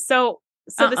 Yeah. So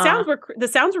the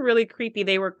sounds were really creepy.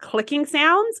 They were clicking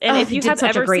sounds. And if you did have such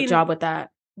ever a great seen, job with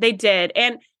that. They did.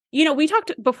 And, you know, we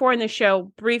talked before in the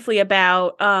show briefly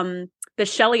about the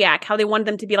Shellyak, how they wanted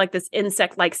them to be like this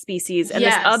insect-like species, and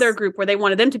this other group where they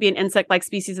wanted them to be an insect-like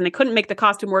species, and they couldn't make the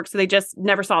costume work, so they just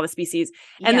never saw the species.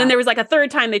 And then there was like a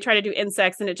third time they tried to do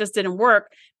insects, and it just didn't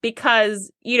work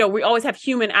because, you know, we always have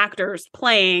human actors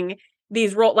playing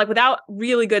these roles, like without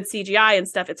really good CGI and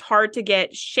stuff. It's hard to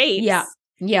get shapes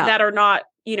that are not,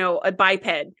 you know, a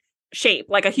biped shape,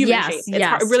 like a human shape.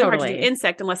 It's really hard to do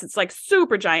insect unless it's like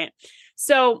super giant.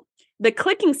 So the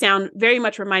clicking sound very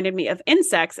much reminded me of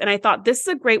insects. And I thought this is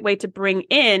a great way to bring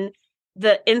in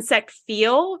the insect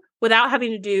feel without having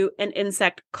to do an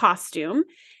insect costume.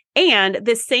 And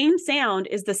the same sound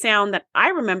is the sound that I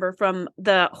remember from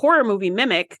the horror movie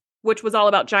Mimic, which was all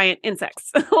about giant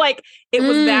insects. Like it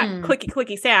was that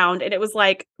clicky sound. And it was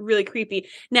like really creepy.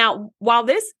 Now, while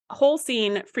this whole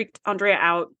scene freaked Andrea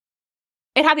out,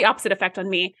 it had the opposite effect on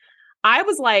me. I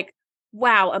was like,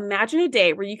 wow, imagine a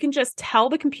day where you can just tell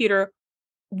the computer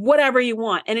whatever you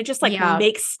want. And it just like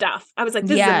makes stuff. I was like,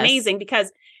 this is amazing,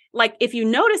 because like, if you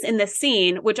notice in this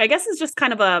scene, which I guess is just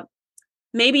kind of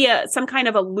some kind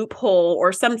of a loophole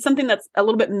or something that's a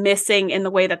little bit missing in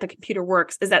the way that the computer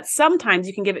works, is that sometimes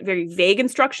you can give it very vague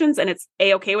instructions and it's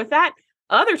a-okay with that.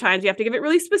 Other times you have to give it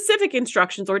really specific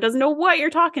instructions or it doesn't know what you're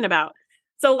talking about.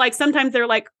 So like sometimes they're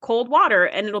like cold water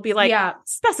and it'll be like,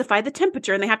 specify the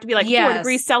temperature, and they have to be like 4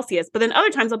 degrees Celsius. But then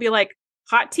other times they'll be like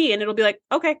hot tea and it'll be like,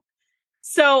 okay.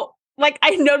 So like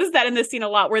I noticed that in this scene a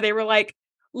lot where they were like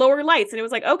lower lights and it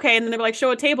was like, okay. And then they were like,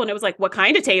 show a table. And it was like, what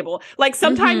kind of table? Like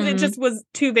sometimes it just was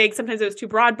too vague. Sometimes it was too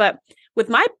broad. But with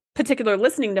my particular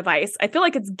listening device, I feel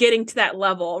like it's getting to that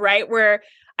level, right? Where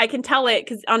I can tell it,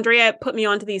 because Andrea put me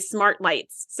onto these smart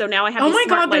lights. So now I have these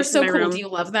smart lights. They're so cool. Room. Do you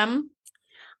love them?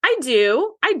 I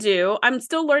do. I'm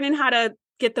still learning how to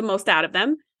get the most out of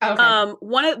them. Okay.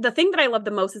 One of the thing that I love the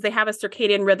most is they have a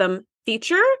circadian rhythm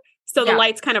feature. So the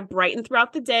lights kind of brighten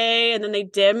throughout the day and then they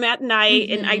dim at night.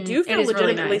 And I do feel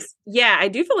legitimately, I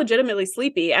do feel legitimately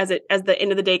sleepy as the end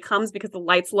of the day comes because the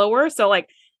light's lower. So like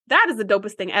that is the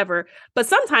dopest thing ever. But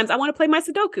sometimes I want to play my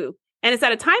Sudoku, and it's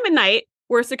at a time of night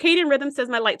where circadian rhythm says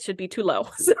my lights should be too low.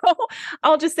 So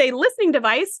I'll just say, listening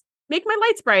device, make my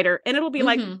lights brighter. And it'll be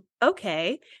like,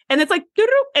 okay. And it's like,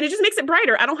 and it just makes it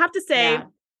brighter. I don't have to say,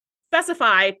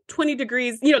 specify 20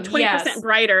 degrees, 20%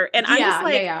 brighter. And I'm just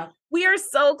like, we are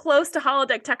so close to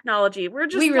holodeck technology.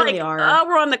 We really are.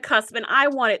 We're on the cusp, and I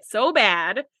want it so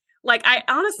bad. Like I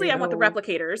want the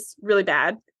replicators really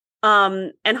bad.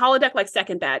 And holodeck like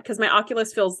second bad, because my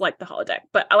Oculus feels like the holodeck,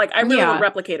 but I really want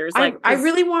replicators. I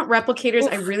really want replicators.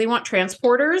 Oof. I really want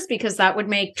transporters, because that would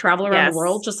make travel around the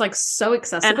world just like so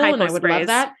accessible, and I would love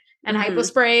that. And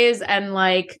hyposprays and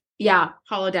like,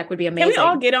 holodeck would be amazing. Can we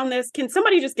all get on this? Can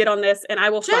somebody just get on this, and I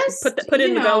will put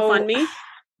in the GoFundMe?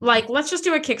 Like, let's just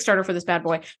do a Kickstarter for this bad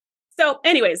boy. So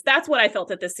anyways, that's what I felt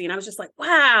at this scene. I was just like,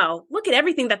 wow, look at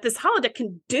everything that this holodeck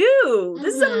can do.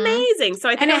 This is amazing. So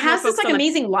I think, and it has this like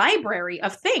amazing library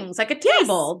of things, like a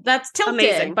table that's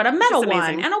tilted, but a metal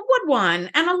one and a wood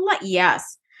one and a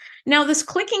yes. Now this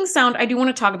clicking sound, I do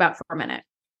want to talk about for a minute.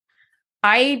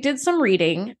 I did some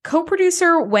reading.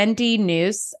 Co-producer Wendy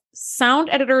Noose, sound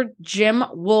editor Jim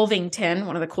Wolvington,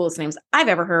 one of the coolest names I've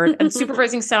ever heard, and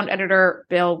supervising sound editor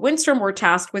Bill Winstrom were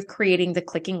tasked with creating the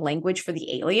clicking language for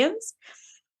the aliens.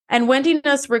 And Wendy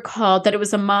Noose recalled that it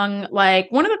was among like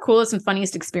one of the coolest and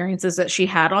funniest experiences that she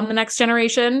had on The Next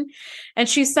Generation. And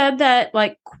she said that,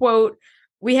 like, quote,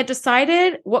 we had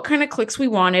decided what kind of clicks we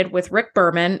wanted with Rick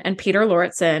Berman and Peter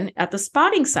Lauritsen at the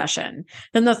spotting session.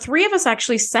 Then the three of us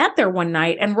actually sat there one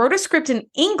night and wrote a script in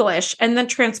English and then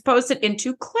transposed it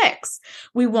into clicks.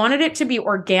 We wanted it to be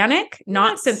organic,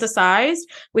 not synthesized.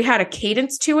 We had a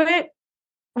cadence to it.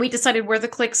 We decided where the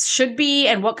clicks should be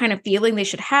and what kind of feeling they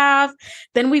should have.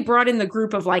 Then we brought in the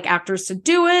group of like actors to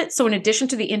do it. So in addition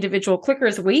to the individual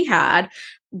clickers, we had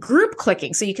group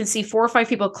clicking. So you can see 4 or 5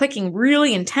 people clicking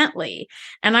really intently.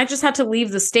 And I just had to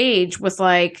leave the stage with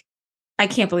like, I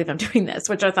can't believe I'm doing this,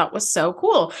 which I thought was so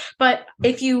cool. But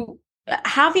if you,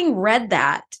 having read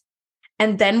that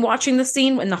and then watching the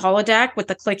scene in the holodeck with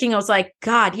the clicking, I was like,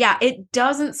 God, yeah, it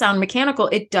doesn't sound mechanical.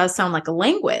 It does sound like a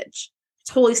language.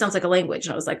 totally sounds like a language.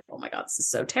 And I was like, oh my God, this is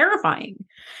so terrifying.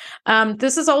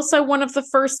 This is also one of the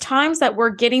first times that we're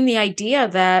getting the idea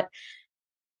that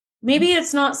maybe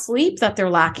it's not sleep that they're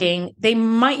lacking. They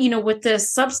might, with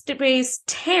this subspace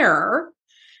tear,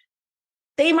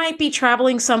 they might be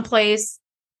traveling someplace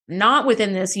not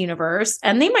within this universe,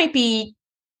 and they might be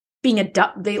being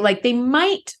they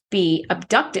might be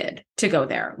abducted to go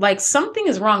there. Like something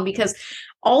is wrong, because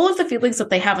all of the feelings that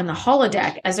they have in the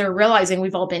holodeck as they're realizing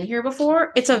we've all been here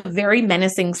before, it's a very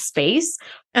menacing space,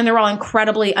 and they're all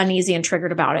incredibly uneasy and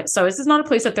triggered about it. So this is not a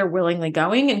place that they're willingly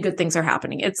going and good things are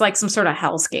happening. It's like some sort of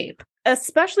hellscape.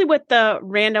 Especially with the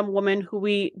random woman who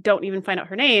we don't even find out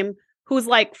her name, who's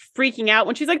like freaking out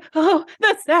when she's like, oh,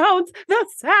 the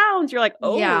sounds. You're like,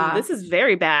 oh, yeah. This is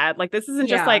very bad. Like, this isn't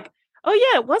just like, oh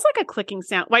yeah, it was like a clicking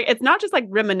sound. Like, it's not just like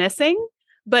reminiscing,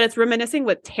 but it's reminiscing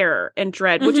with terror and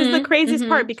dread, which is the craziest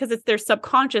part, because it's their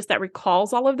subconscious that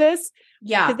recalls all of this.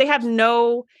 Yeah. Because they have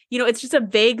no, it's just a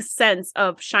vague sense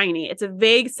of shiny. It's a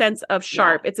vague sense of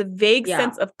sharp. It's a vague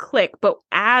sense of click. But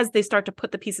as they start to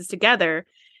put the pieces together,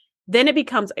 then it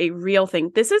becomes a real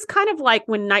thing. This is kind of like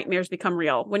when nightmares become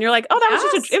real. When you're like, oh,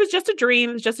 it was just a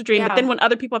dream. It was just a dream. Yeah. But then when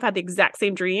other people have had the exact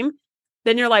same dream,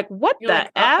 then you're like, what the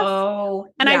F?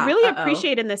 And I really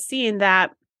appreciate in this scene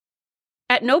that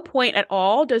at no point at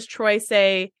all does Troy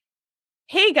say,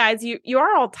 hey guys, you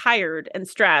are all tired and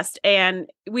stressed, and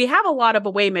we have a lot of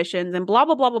away missions and blah,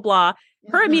 blah, blah, blah, blah.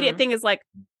 Her immediate thing is like,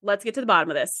 let's get to the bottom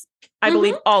of this. I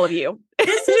believe all of you.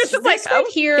 This is just like, right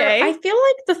here. I feel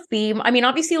like the theme,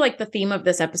 obviously like the theme of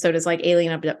this episode is like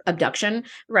alien abduction,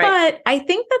 right? But I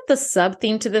think that the sub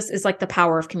theme to this is like the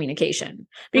power of communication,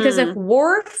 because if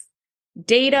Worf,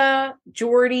 Data,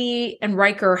 Geordi, and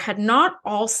Riker had not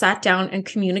all sat down and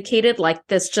communicated like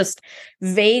this just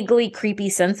vaguely creepy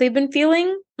sense they've been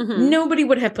feeling, nobody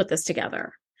would have put this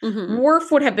together.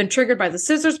 Worf would have been triggered by the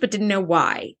scissors but didn't know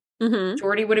why.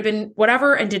 Geordi would have been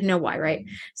whatever and didn't know why, right?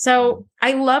 So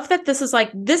I love that this is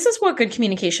what good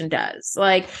communication does.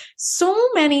 Like, so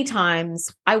many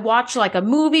times I watch like a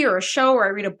movie or a show or I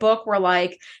read a book where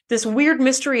like this weird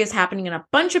mystery is happening and a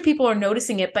bunch of people are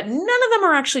noticing it, but none of them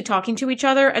are actually talking to each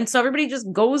other. And so everybody just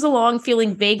goes along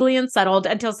feeling vaguely unsettled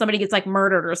until somebody gets like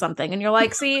murdered or something. And you're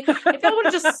like, see, if I would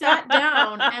have just sat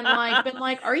down and like been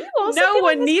like, are you also no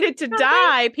one needed to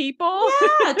die, people?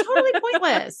 Yeah, totally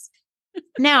pointless.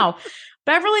 Now,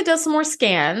 Beverly does some more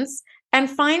scans and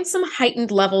finds some heightened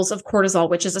levels of cortisol,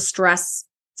 which is a stress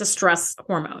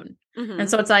hormone. And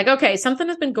so it's like, okay, something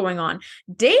has been going on.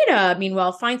 Data,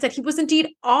 meanwhile, finds that he was indeed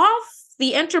off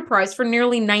the Enterprise for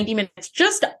nearly 90 minutes,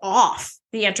 just off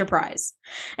the Enterprise.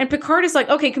 And Picard is like,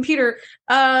 okay, computer,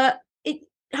 how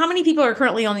many people are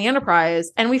currently on the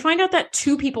Enterprise? And we find out that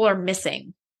 2 people are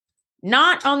missing.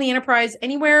 Not on the Enterprise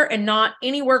anywhere, and not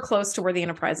anywhere close to where the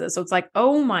Enterprise is. So it's like,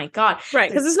 oh my God. Right,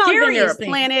 because it's not near a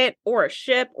planet or a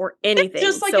ship or anything. It's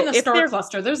just like in a star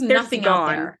cluster. There's nothing out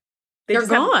there. They're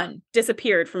gone.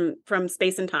 Disappeared from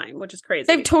space and time, which is crazy.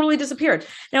 They've totally disappeared.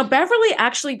 Now, Beverly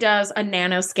actually does a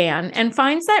nanoscan and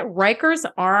finds that Riker's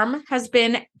arm has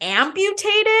been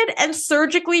amputated and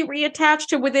surgically reattached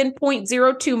to within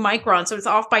 0.02 microns. So it's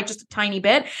off by just a tiny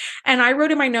bit. And I wrote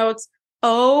in my notes,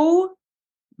 oh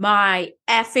my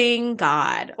effing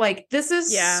God. Like, this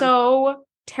is so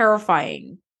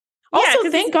terrifying. Also,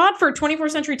 thank God for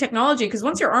 24th century technology, because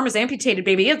once your arm is amputated,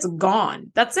 baby, it's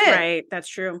gone. That's it. Right. That's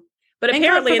true. But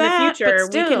apparently in the future,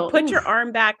 we can put your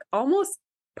arm back almost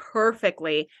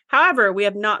perfectly. However, we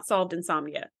have not solved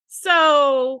insomnia.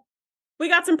 So we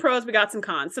got some pros, we got some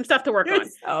cons, some stuff to work on.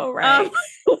 So right.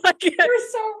 You're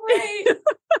so right.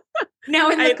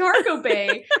 Now, in the cargo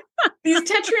bay, these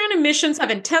Tetrion emissions have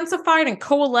intensified and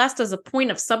coalesced as a point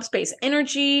of subspace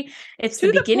energy. It's to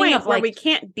the beginning of where we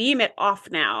can't beam it off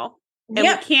now. And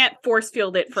we can't force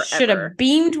field it forever. Should have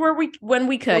beamed when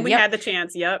we could. When we had the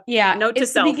chance. Yep. Yeah. Note to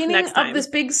self, next time. It's the beginning of this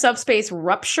big subspace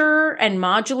rupture and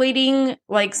modulating,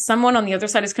 like someone on the other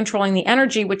side is controlling the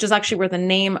energy, which is actually where the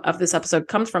name of this episode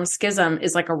comes from. Schism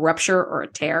is like a rupture or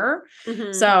a tear.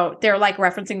 So they're like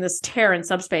referencing this tear in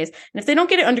subspace. And if they don't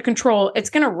get it under control, it's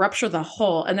going to rupture the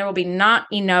hull, and there will be not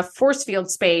enough force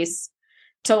field space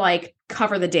to like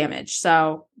cover the damage.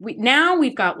 So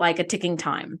we've got like a ticking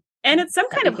time. And it's some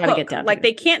kind of hook. Like,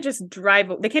 they can't just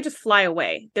fly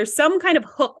away. There's some kind of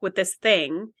hook with this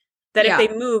thing that if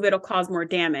they move, it'll cause more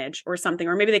damage or something.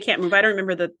 Or maybe they can't move. I don't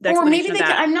remember the explanation. Or maybe they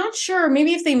can, I'm not sure.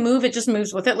 Maybe if they move, it just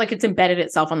moves with it. Like, it's embedded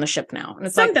itself on the ship now. And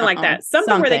it's something like that.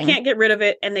 Something where they can't get rid of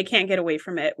it and they can't get away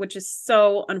from it, which is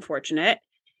so unfortunate.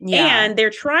 Yeah. And they're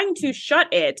trying to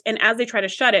shut it. And as they try to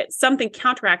shut it, something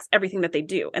counteracts everything that they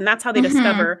do. And that's how they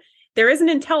discover there is an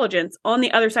intelligence on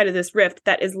the other side of this rift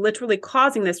that is literally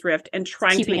causing this rift and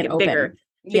trying to make it bigger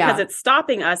because it's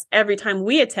stopping us every time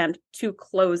we attempt to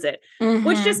close it,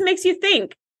 which just makes you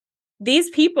think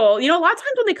these people, a lot of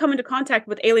times when they come into contact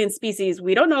with alien species,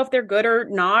 we don't know if they're good or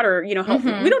not, or,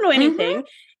 helpful. We don't know anything.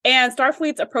 And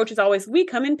Starfleet's approach is always, we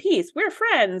come in peace. We're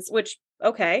friends, which,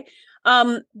 okay.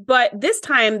 But this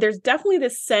time there's definitely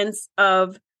this sense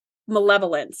of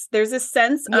malevolence. There's this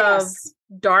sense of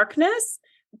darkness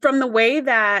from the way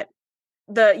that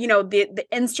the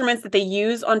instruments that they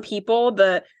use on people,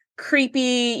 the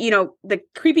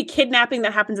creepy kidnapping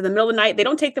that happens in the middle of the night. They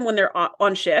don't take them when they're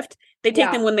on shift. They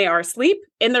take them when they are asleep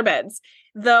in their beds.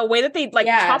 The way that they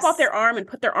chop off their arm and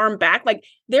put their arm back,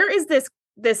 there is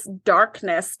this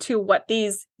darkness to what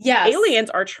these aliens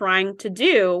are trying to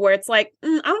do, where it's I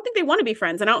don't think they want to be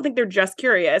friends, and I don't think they're just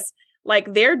curious.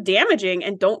 They're damaging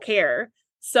and don't care.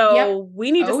 So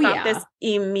we need to stop this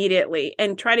immediately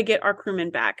and try to get our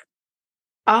crewmen back.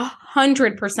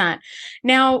 100%.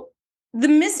 Now, the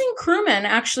missing crewman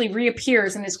actually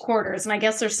reappears in his quarters. And I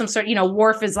guess there's some sort,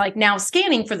 Worf is now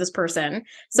scanning for this person.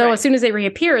 So as soon as they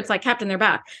reappear, it's Captain, they're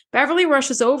back. Beverly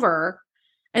rushes over,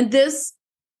 and this,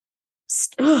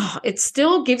 it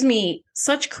still gives me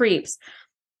such creeps.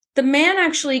 The man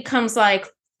actually comes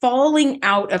falling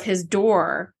out of his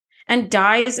door and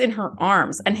dies in her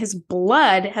arms. And his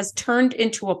blood has turned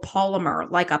into a polymer,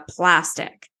 like a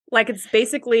plastic. It's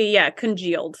basically,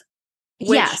 congealed,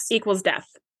 which equals death.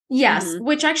 Yes,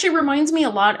 which actually reminds me a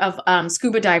lot of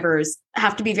scuba divers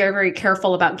have to be very, very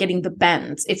careful about getting the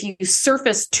bends. If you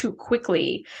surface too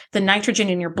quickly, the nitrogen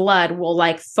in your blood will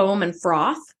foam and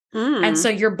froth. And so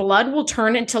your blood will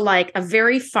turn into a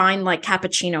very fine,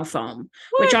 cappuccino foam,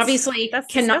 which obviously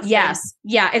cannot. Disgusting. Yes.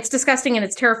 Yeah. It's disgusting and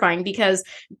it's terrifying because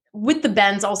with the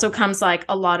bends also comes a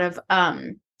lot of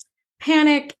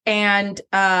panic and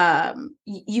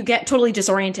you get totally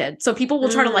disoriented. So people will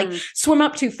try to swim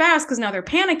up too fast because now they're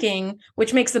panicking,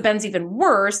 which makes the bends even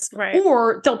worse. Right.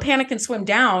 Or they'll panic and swim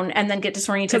down and then get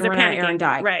disoriented and run out of air and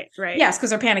die. Right. Yes, because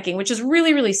they're panicking, which is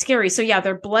really, really scary. So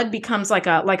their blood becomes like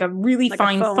a really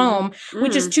fine foam,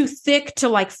 which is too thick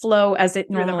to flow as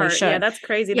it normally should. Yeah, that's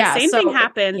crazy. The same thing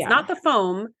happens, not the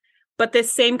foam, but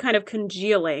this same kind of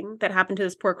congealing that happened to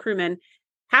this poor crewman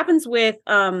happens with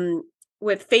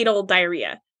fatal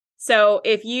diarrhea. So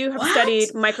if you have studied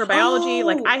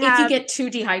microbiology, I have... If you get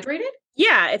too dehydrated?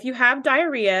 Yeah, if you have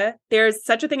diarrhea, there's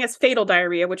such a thing as fatal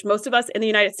diarrhea, which most of us in the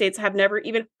United States have never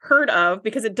even heard of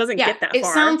because it doesn't get that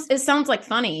far. It sounds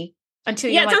funny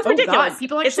until you're it sounds ridiculous. God,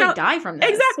 people actually die from this.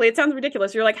 Exactly. It sounds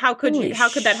ridiculous. You're how could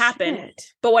that happen?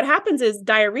 But what happens is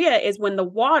diarrhea is when the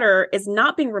water is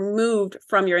not being removed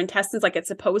from your intestines like it's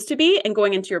supposed to be and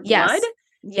going into your blood.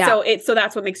 Yeah. So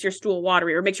that's what makes your stool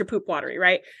watery or makes your poop watery,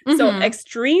 right? So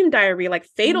extreme diarrhea,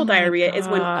 fatal diarrhea, is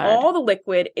when all the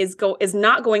liquid is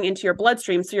not going into your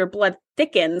bloodstream. So your blood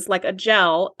thickens like a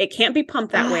gel. It can't be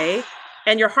pumped that way.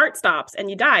 And your heart stops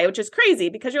and you die, which is crazy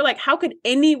because you're how could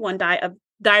anyone die of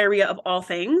diarrhea of all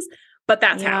things? But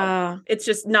that's how. It's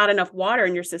just not enough water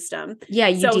in your system. Yeah,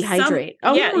 you dehydrate.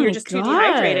 You're just too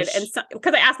dehydrated. And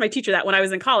because I asked my teacher that when I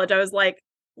was in college, I was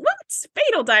what's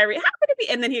fatal diarrhea? How could it be?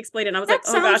 And then he explained it, and I was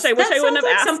I wish I wouldn't have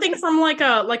asked. Something from a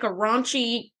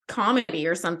raunchy comedy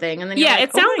or something. And then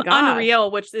it sounds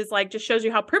unreal, which is just shows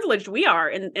you how privileged we are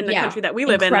in the country that we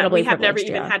live in. That we have never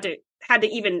even had to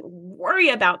even worry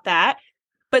about that.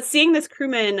 But seeing this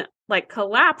crewman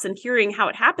collapse and hearing how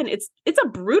it happened, it's a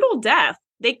brutal death.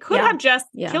 They could have just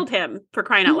killed him, for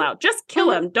crying out loud. Just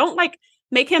kill him. Don't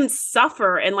make him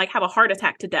suffer and have a heart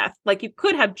attack to death. You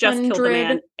could have just killed the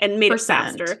man and made it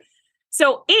faster.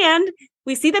 So, and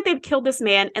we see that they've killed this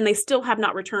man and they still have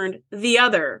not returned the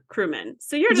other crewman.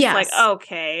 So you're just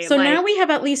okay. So now we have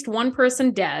at least one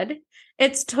person dead.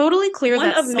 It's totally clear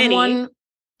that someone...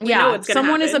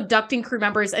 someone is abducting crew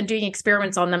members and doing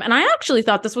experiments on them. And I actually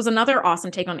thought this was another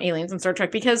awesome take on aliens in Star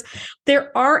Trek because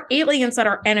there are aliens that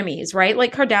are enemies, right?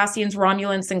 Like Cardassians,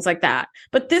 Romulans, things like that.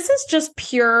 But this is just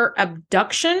pure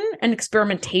abduction and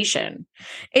experimentation.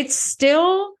 It's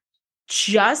still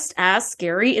just as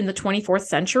scary in the 24th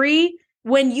century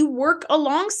when you work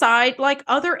alongside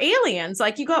other aliens.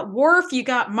 You got Worf, you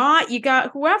got Mott, you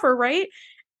got whoever, right?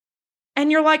 And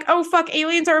you're oh, fuck,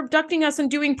 aliens are abducting us and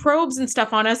doing probes and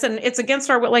stuff on us. And it's against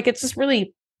our will. It's just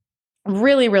really,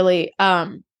 really, really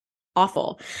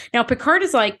awful. Now, Picard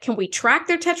is can we track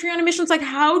their Tetryon emissions?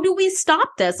 How do we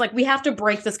stop this? We have to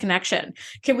break this connection.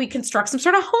 Can we construct some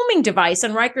sort of homing device?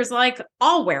 And Riker's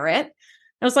I'll wear it. And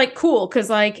I was cool.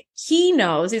 Cause he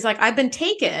knows, he's I've been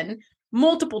taken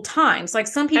multiple times.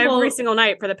 Some people every single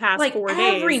night for the past 4 days.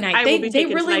 Every night. They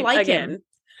really like him.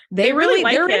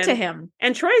 They're into him.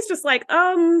 And Troy's just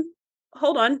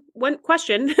hold on, one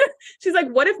question. She's like,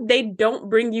 what if they don't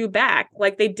bring you back?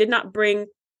 Like, they did not bring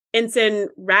Ensign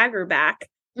Ragger back.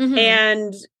 Mm-hmm.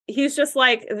 And he's just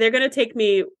like, they're going to take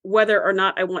me whether or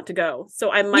not I want to go.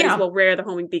 So I might as well wear the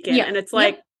homing beacon. And it's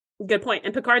like, good point.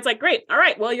 And Picard's like, great. All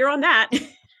right, well, you're on that.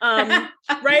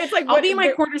 Right? It's like, I'll be in my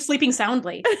quarters sleeping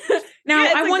soundly. Now,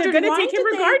 I wondered, they're going to take him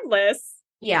regardless.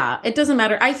 Yeah, it doesn't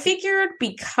matter. I figured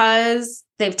because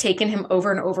they've taken him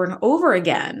over and over and over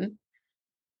again,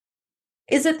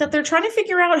 is it that they're trying to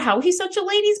figure out how he's such a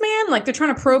ladies' man? Like they're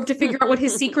trying to probe to figure out what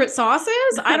his secret sauce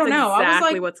is? I don't know. Exactly I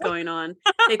was like, what's going on.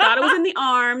 They thought it was in the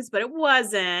arms, but it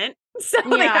wasn't. So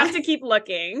they have to keep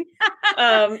looking.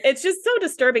 It's just so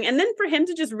disturbing. And then for him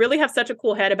to just really have such a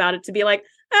cool head about it, to be like,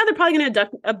 they're probably going to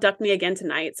abduct me again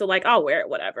tonight. So like, I'll wear it,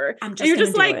 whatever. You're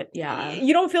just like, it. Yeah,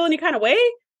 you don't feel any kind of way,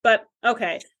 but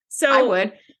okay. So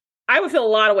I would feel a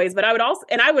lot of ways, but I would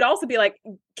also be like,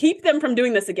 keep them from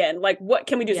doing this again. Like, what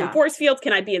can we do? Some force fields?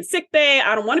 Can I be in sick bay?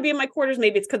 I don't want to be in my quarters.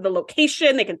 Maybe it's because of the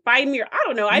location. They can find me, or I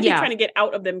don't know. I'd be trying to get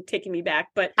out of them taking me back.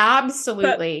 But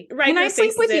absolutely. But, right, can I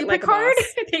sleep with you, like Picard?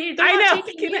 I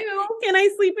know. Can I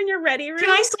sleep in your ready room? Can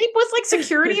I sleep with like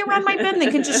security around my bed? And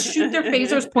they can just shoot their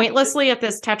phasers pointlessly at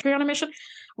this Tetrion mission.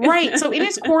 Right. So in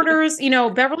his quarters,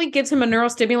 Beverly gives him a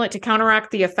neurostimulant to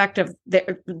counteract the effect of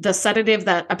the sedative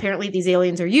that apparently these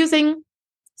aliens are using.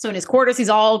 So in his quarters, he's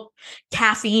all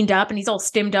caffeined up and he's all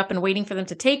stimmed up and waiting for them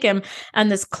to take him.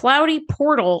 And this cloudy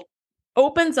portal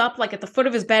opens up like at the foot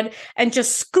of his bed and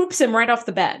just scoops him right off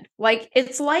the bed. Like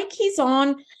it's like he's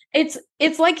on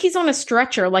a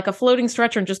stretcher, like a floating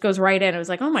stretcher, and just goes right in. It was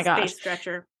like, oh my gosh. Space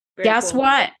stretcher. Very Guess cool.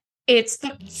 what? It's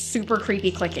the super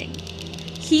creepy clicking.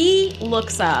 He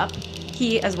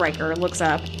as Riker looks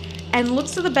up and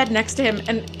looks to the bed next to him,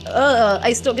 and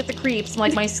I still get the creeps,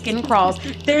 like my skin crawls.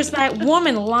 There's that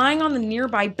woman lying on the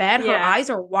nearby bed. Her eyes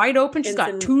are wide open. She's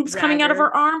got tubes coming out of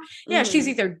her arm. Yeah, she's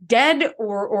either dead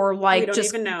or like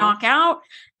just knock out.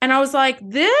 And I was like,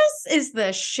 this is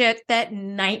the shit that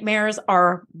nightmares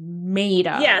are made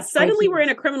of. Yeah, suddenly we're in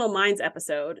a Criminal Minds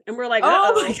episode, and we're like,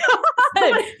 oh my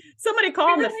God. Somebody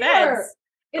call the feds.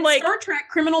 It's like Star Trek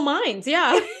Criminal Minds,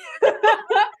 yeah.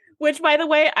 Which, by the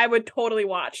way, I would totally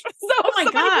watch. So oh my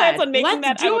God, plans on making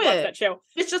that, I would watch that show.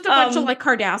 It's just a bunch of like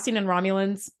Cardassian and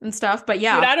Romulans and stuff, but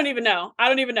yeah. Dude, I don't even know.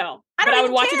 But I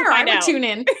would watch it to find out. Tune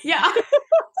in. Yeah.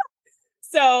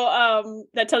 So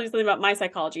that tells you something about my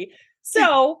psychology.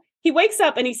 So he wakes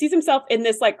up and he sees himself in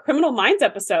this like Criminal Minds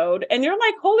episode, and you're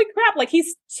like, holy crap! Like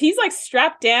he's like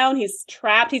strapped down, he's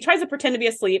trapped. He tries to pretend to be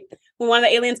asleep when one of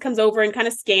the aliens comes over and kind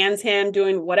of scans him,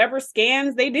 doing whatever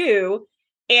scans they do.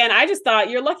 And I just thought,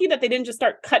 you're lucky that they didn't just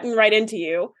start cutting right into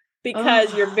you,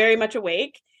 because you're very much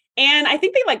awake. And I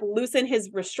think they like loosen his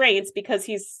restraints because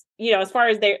he's, as far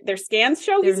as their scans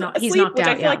show, he's asleep, which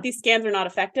I feel like these scans are not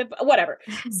effective, but whatever.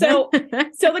 So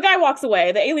the guy walks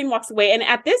away, the alien walks away. And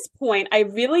at this point, I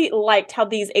really liked how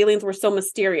these aliens were so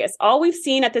mysterious. All we've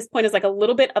seen at this point is like a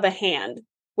little bit of a hand,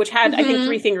 which had, I think,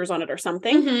 3 fingers on it or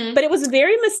something. Mm-hmm. But it was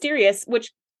very mysterious, which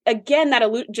again, that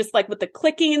just like with the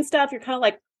clicking and stuff, you're kind of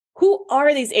like, who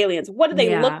are these aliens? What do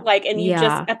they look like? And you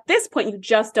just, at this point, you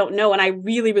just don't know. And I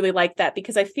really, really like that,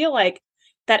 because I feel like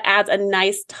that adds a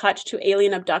nice touch to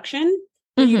alien abduction.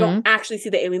 Mm-hmm. You don't actually see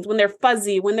the aliens when they're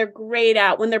fuzzy, when they're grayed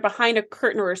out, when they're behind a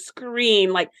curtain or a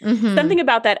screen. Like something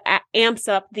about that amps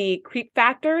up the creep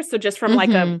factor. So just from like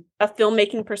a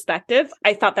filmmaking perspective,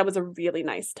 I thought that was a really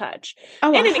nice touch.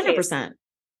 Oh, 100%.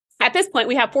 At this point,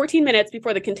 we have 14 minutes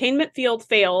before the containment field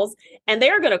fails, and they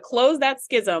are going to close that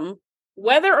schism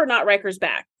whether or not Riker's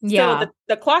back. Yeah. So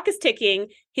the clock is ticking.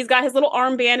 He's got his little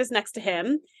armband is next to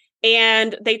him.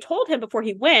 And they told him before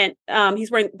he went, he's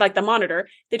wearing like the monitor.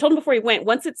 They told him before he went,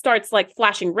 once it starts like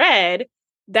flashing red,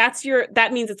 that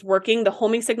means it's working. The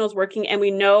homing signal is working, and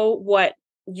we know what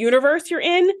universe you're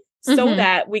in, so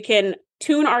that we can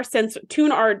tune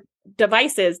our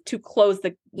devices to close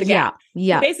the gap.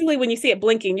 Yeah. So basically, when you see it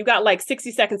blinking, you got like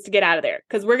 60 seconds to get out of there,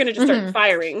 because we're going to just start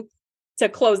firing to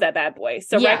close that bad boy.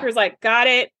 So Riker's like, got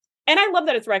it. And I love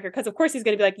that it's Riker, because of course he's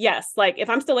going to be like, yes, like if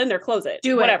I'm still in there, close it.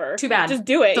 Do whatever. It. Too bad. Just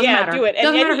do it. Doesn't matter. Do it.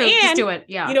 Doesn't matter who, just do it.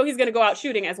 Yeah. He's going to go out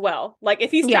shooting as well. Like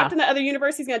if he's trapped in the other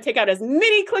universe, he's going to take out as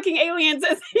many clicking aliens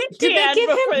as he can.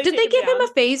 Did they give him a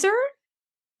phaser?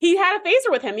 He had a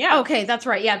phaser with him, yeah. Okay, that's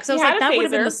right. Yeah, because I was like, that would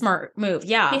have been the smart move.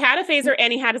 Yeah. He had a phaser,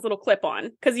 and he had his little clip on.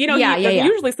 Because, he doesn't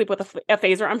usually sleep with a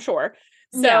phaser, I'm sure.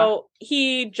 So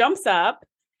he jumps up.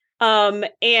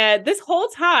 And this whole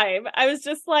time, I was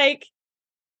just like,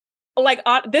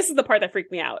 this is the part that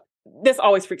freaked me out. This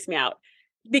always freaks me out.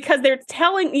 Because they're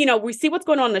telling, we see what's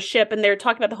going on the ship, and they're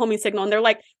talking about the homing signal, and they're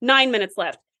like, 9 minutes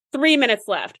left, 3 minutes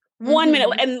left. 1 minute.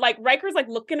 And like Riker's like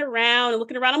looking around.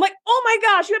 I'm like, oh my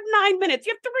gosh, you have 9 minutes.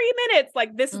 You have 3 minutes.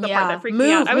 Like this is the part that freaked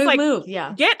me out. I was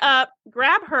like, get up,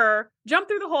 grab her, jump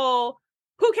through the hole.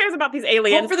 Who cares about these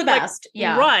aliens? Hope for the best.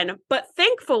 Run. But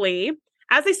thankfully,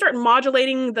 as they start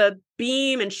modulating the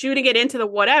beam and shooting it into the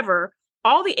whatever,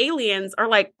 all the aliens are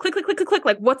like, click, click, click, click, click,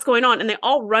 like what's going on? And they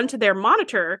all run to their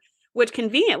monitor, which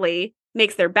conveniently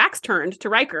makes their backs turned to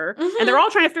Riker. And they're all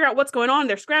trying to figure out what's going on.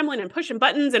 They're scrambling and pushing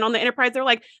buttons. And on the Enterprise, they're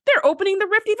like, they're opening the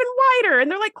rift even wider. And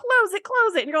they're like, close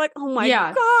it. And you're like, oh my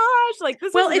gosh. Like,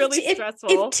 this is really stressful.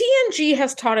 If TNG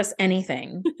has taught us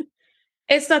anything,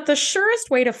 it's that the surest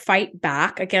way to fight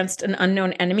back against an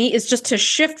unknown enemy is just to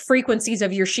shift frequencies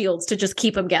of your shields to just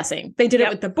keep them guessing. They did it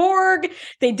with the Borg.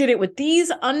 They did it with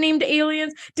these unnamed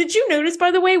aliens. Did you notice,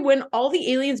 by the way, when all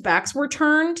the aliens' backs were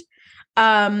turned,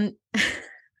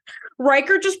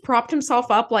 Riker just propped himself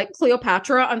up like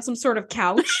Cleopatra on some sort of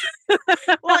couch,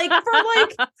 like for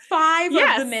like 5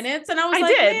 of the minutes. And I was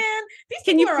man, these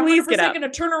people are 100% going to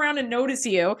turn around and notice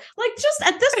you. Like, just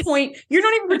at this point, you're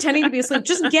not even pretending to be asleep.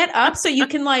 Just get up so you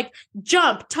can like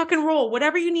jump, tuck and roll,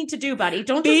 whatever you need to do, buddy.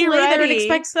 Don't just lay there and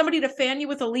expect somebody to fan you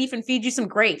with a leaf and feed you some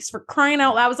grapes, for crying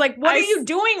out loud. I was like, what are you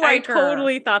doing, Riker? I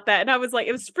totally thought that. And I was like,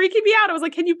 it was freaking me out. I was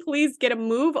like, can you please get a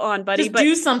move on, buddy? Just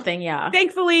do something. Yeah.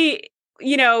 Thankfully,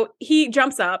 you know, he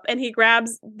jumps up and he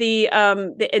grabs the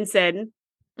ensign,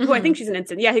 who I think she's an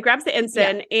ensign. Yeah, he grabs the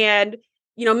ensign and,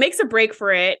 you know, makes a break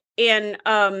for it. And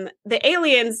the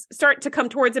aliens start to come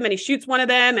towards him and he shoots one of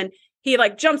them and he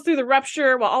like jumps through the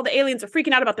rupture while all the aliens are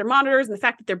freaking out about their monitors and the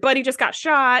fact that their buddy just got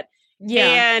shot. Yeah.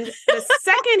 And the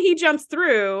second he jumps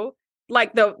through,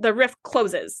 like the rift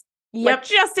closes. Like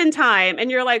just in time. And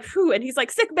you're like, whew. And he's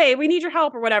like, sick babe, we need your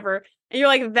help or whatever. And you're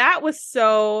like, that was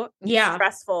so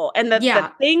stressful. And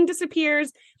the thing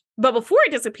disappears. But before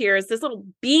it disappears, this little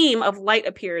beam of light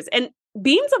appears. And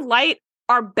beams of light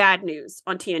are bad news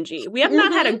on TNG. We have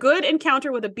not had a good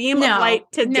encounter with a beam of light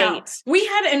to date. We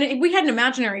had an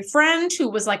imaginary friend who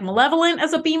was like malevolent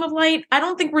as a beam of light. I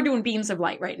don't think we're doing beams of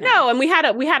light right now. No, and we had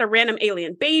a random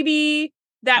alien baby.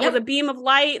 That was a beam of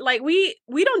light. Like we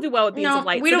don't do well with beams of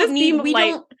light. We don't need beam of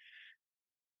light.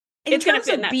 In terms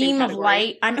of beam of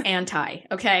light, I'm anti.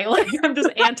 Okay, like I'm just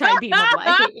anti beam of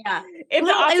light. Yeah, if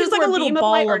it was like a little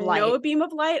ball of light or no beam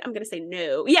of light, I'm gonna say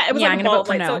no. Yeah, it was like a ball of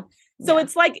light. No. So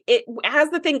it's like it as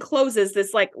the thing closes,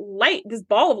 this like light, this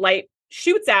ball of light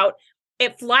shoots out.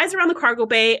 It flies around the cargo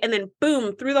bay and then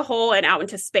boom through the hole and out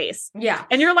into space. Yeah.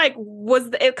 And you're like,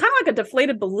 it kind of like a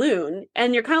deflated balloon?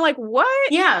 And you're kind of like,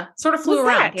 what? Yeah. Sort of flew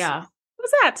around. That? Yeah. What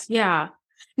was that? Yeah.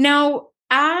 Now,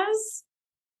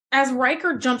 as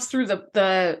Riker jumps through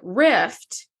the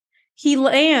rift, he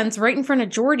lands right in front of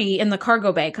Geordi in the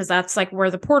cargo bay because that's like where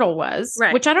the portal was.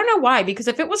 Right. Which I don't know why, because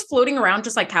if it was floating around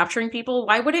just like capturing people,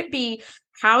 why would it be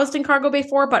housed in cargo bay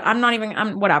 4? But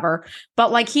I'm whatever.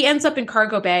 But like he ends up in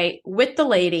cargo bay with the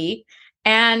lady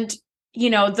and you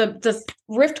know, the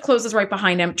rift closes right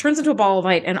behind him, turns into a ball of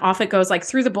light, and off it goes like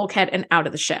through the bulkhead and out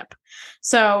of the ship.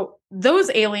 So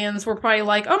those aliens were probably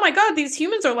like, oh my God, these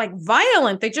humans are like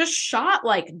violent. They just shot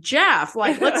like Jeff.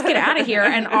 Like, let's get out of here.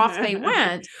 And off they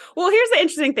went. Well, here's the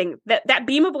interesting thing. That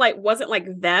beam of light wasn't like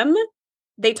them.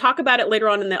 They talk about it later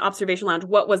on in the observation lounge.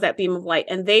 What was that beam of light?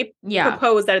 And they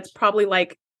propose that it's probably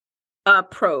like a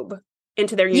probe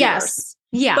into their universe. Yes.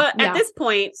 Yeah. But at this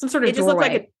point, some sort of it just looked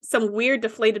like some weird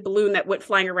deflated balloon that went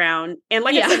flying around. And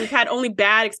like I said, we've had only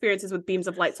bad experiences with beams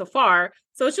of light so far.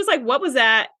 So it's just like, what was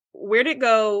that? Where did it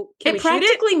go? It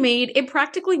practically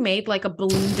made like a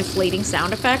balloon deflating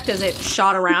sound effect as it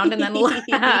shot around and then left.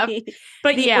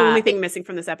 But the only thing missing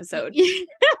from this episode.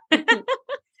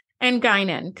 And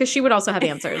Guinan, because she would also have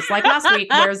answers. Like last week,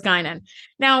 where's Guinan?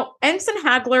 Now, Ensign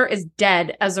Hagler is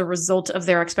dead as a result of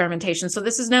their experimentation. So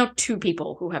this is now 2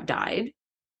 people who have died.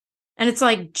 And it's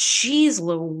like, geez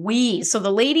Louise. So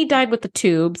the lady died with the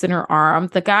tubes in her arm.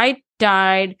 The guy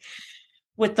died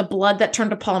with the blood that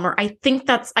turned to polymer. I think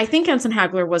Ensign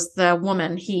Hagler was the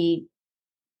woman he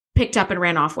picked up and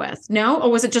ran off with. No?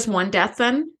 Or was it just one death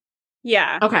then?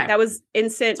 Yeah. Okay. That was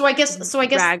Ensign. So I guess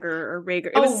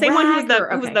Rager. It was the same one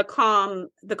who was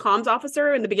the comms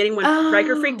officer in the beginning when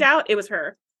Riker freaked out. It was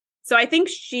her. So I think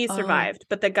she survived,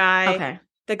 but the guy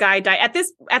died.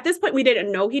 At this point, we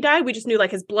didn't know he died. We just knew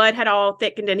like his blood had all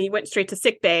thickened and he went straight to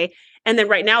sick bay. And then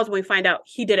right now is when we find out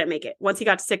he didn't make it. Once he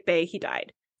got to sick bay, he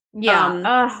died.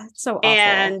 Yeah. So awful.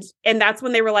 And that's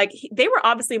when they were like, they were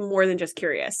obviously more than just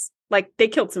curious. Like they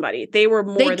killed somebody. They were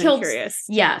more than curious.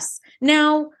 Yes.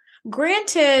 Now,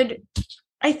 granted,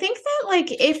 I think that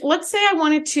like if let's say I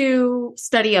wanted to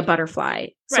study a butterfly,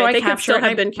 so I could still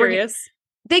have been curious.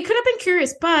 They could have been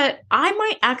curious, but I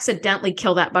might accidentally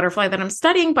kill that butterfly that I'm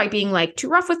studying by being like too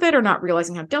rough with it or not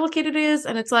realizing how delicate it is.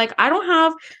 And it's like, I don't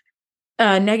have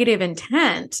a negative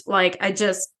intent. Like, I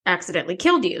just accidentally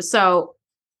killed you. So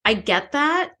I get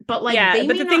that, but like, yeah, they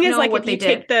but may the thing not is, know like, what they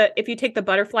did. if you take the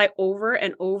butterfly over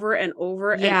and over and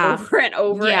over and Yeah. over and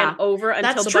over Yeah. and over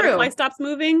until That's the true. butterfly stops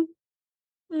moving,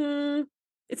 it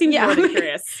seems more than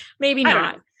curious. Maybe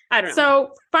not. I don't know.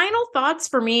 So, final thoughts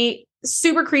for me.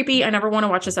 Super creepy. I never want to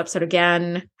watch this episode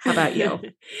again. How about you?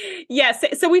 Yes.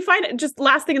 So we find, just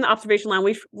last thing in the observation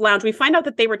lounge, we find out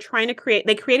that they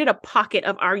created a pocket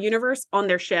of our universe on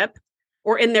their ship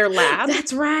or in their lab.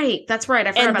 That's right. I forgot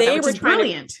about that, which is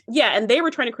brilliant. And they were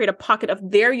trying to create a pocket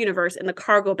of their universe in the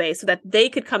cargo bay so that they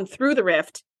could come through the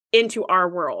rift into our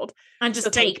world. And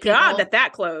just thank God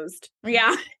that closed.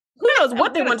 Yeah. Who knows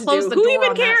what they want to do? Who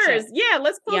even cares? Yeah,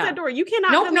 let's close that door. You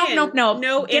cannot come in. Nope.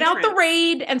 No Get out the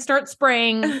raid and start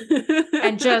spraying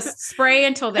and just spray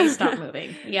until they stop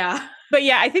moving. Yeah. But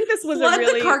yeah, I think this was Flood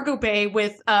the cargo bay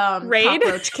with raid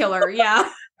cockroach killer. Yeah.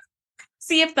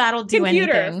 See if that'll do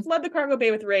anything. Flood the cargo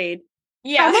bay with raid.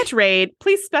 Yeah. How much raid?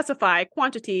 Please specify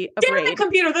quantity of raid. Damn it,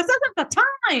 computer. This isn't the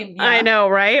time. Yeah. I know,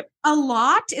 right? A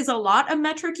lot is a lot a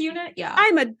metric unit. Yeah.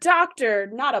 I'm a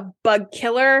doctor, not a bug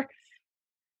killer.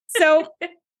 So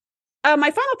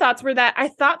my final thoughts were that I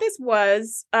thought this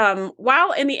was,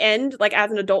 while in the end, like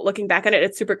as an adult looking back on it,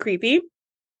 it's super creepy.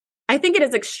 I think it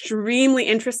is extremely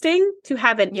interesting to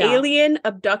have an alien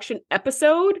abduction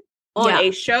episode on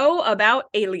a show about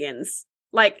aliens.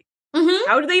 Like,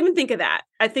 how do they even think of that?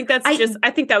 I think that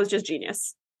was just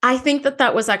genius. I think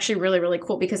that was actually really, really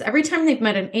cool because every time they've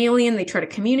met an alien, they try to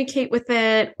communicate with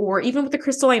it, or even with the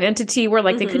crystalline entity where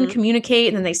like they couldn't communicate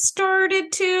and then they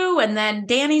started to, and then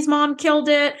Danny's mom killed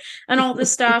it and all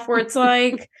this stuff where it's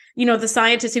like, you know, the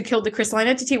scientist who killed the crystalline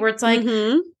entity where it's like,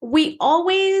 we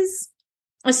always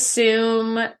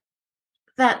assume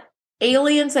that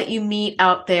aliens that you meet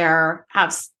out there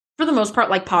have, for the most part,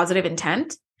 like positive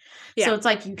intent. Yeah. So it's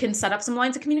like you can set up some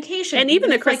lines of communication. And even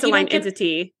the crystalline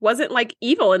entity wasn't like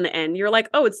evil in the end. You're like,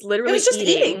 oh, it's literally just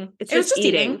eating. It was just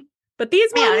eating. But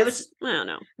these ones, I don't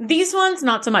know. These ones,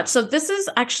 not so much. So this is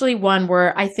actually one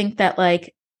where I think that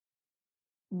like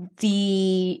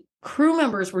the crew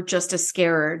members were just as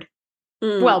scared.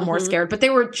 Well, more scared, but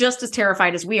they were just as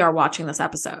terrified as we are watching this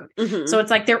episode. So it's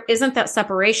like there isn't that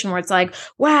separation where it's like,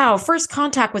 wow, first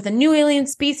contact with a new alien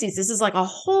species. This is like a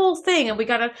whole thing and we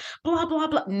got to blah, blah,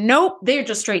 blah. Nope. They're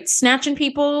just straight snatching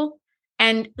people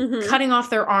and cutting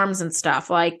off their arms and stuff.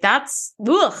 Like that's,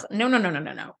 ugh, no. Nope.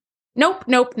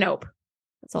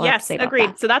 That's all I have to say about agreed.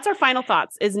 That. So that's our final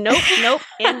thoughts is nope,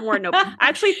 and more nope. I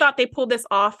actually thought they pulled this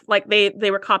off like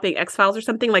they were copying X-Files or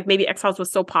something. Like maybe X-Files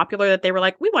was so popular that they were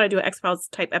like, we want to do an X-Files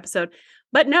type episode.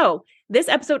 But no, this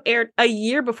episode aired a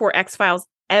year before X-Files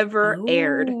ever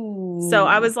aired. So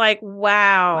I was like,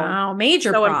 wow,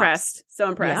 major props. So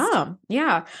impressed.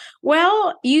 Yeah.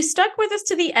 Well, you stuck with us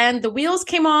to the end. The wheels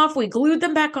came off. We glued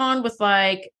them back on with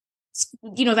like,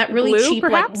 you know, that really glue, cheap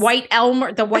perhaps? like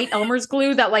the white Elmer's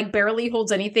glue that like barely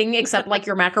holds anything except like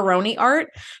your macaroni art.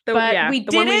 We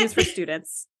did one it. we use for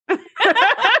students. I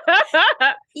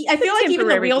feel like even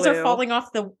the wheels glue. are falling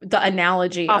off the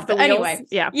analogy off the wheels. Anyway.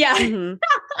 Yeah.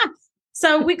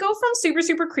 So we go from super,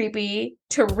 super creepy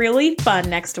to really fun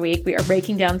next week. We are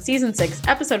breaking down season 6,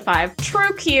 episode 5,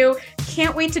 True Q.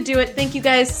 Can't wait to do it. Thank you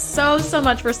guys so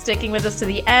much for sticking with us to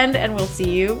the end, and we'll see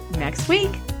you next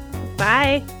week.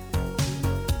 Bye.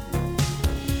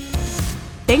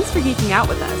 Thanks for geeking out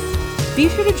with us. Be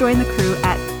sure to join the crew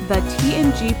at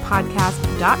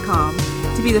thetngpodcast.com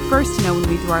to be the first to know when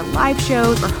we do our live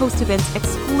shows or host events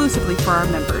exclusively for our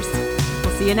members.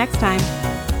 We'll see you next time.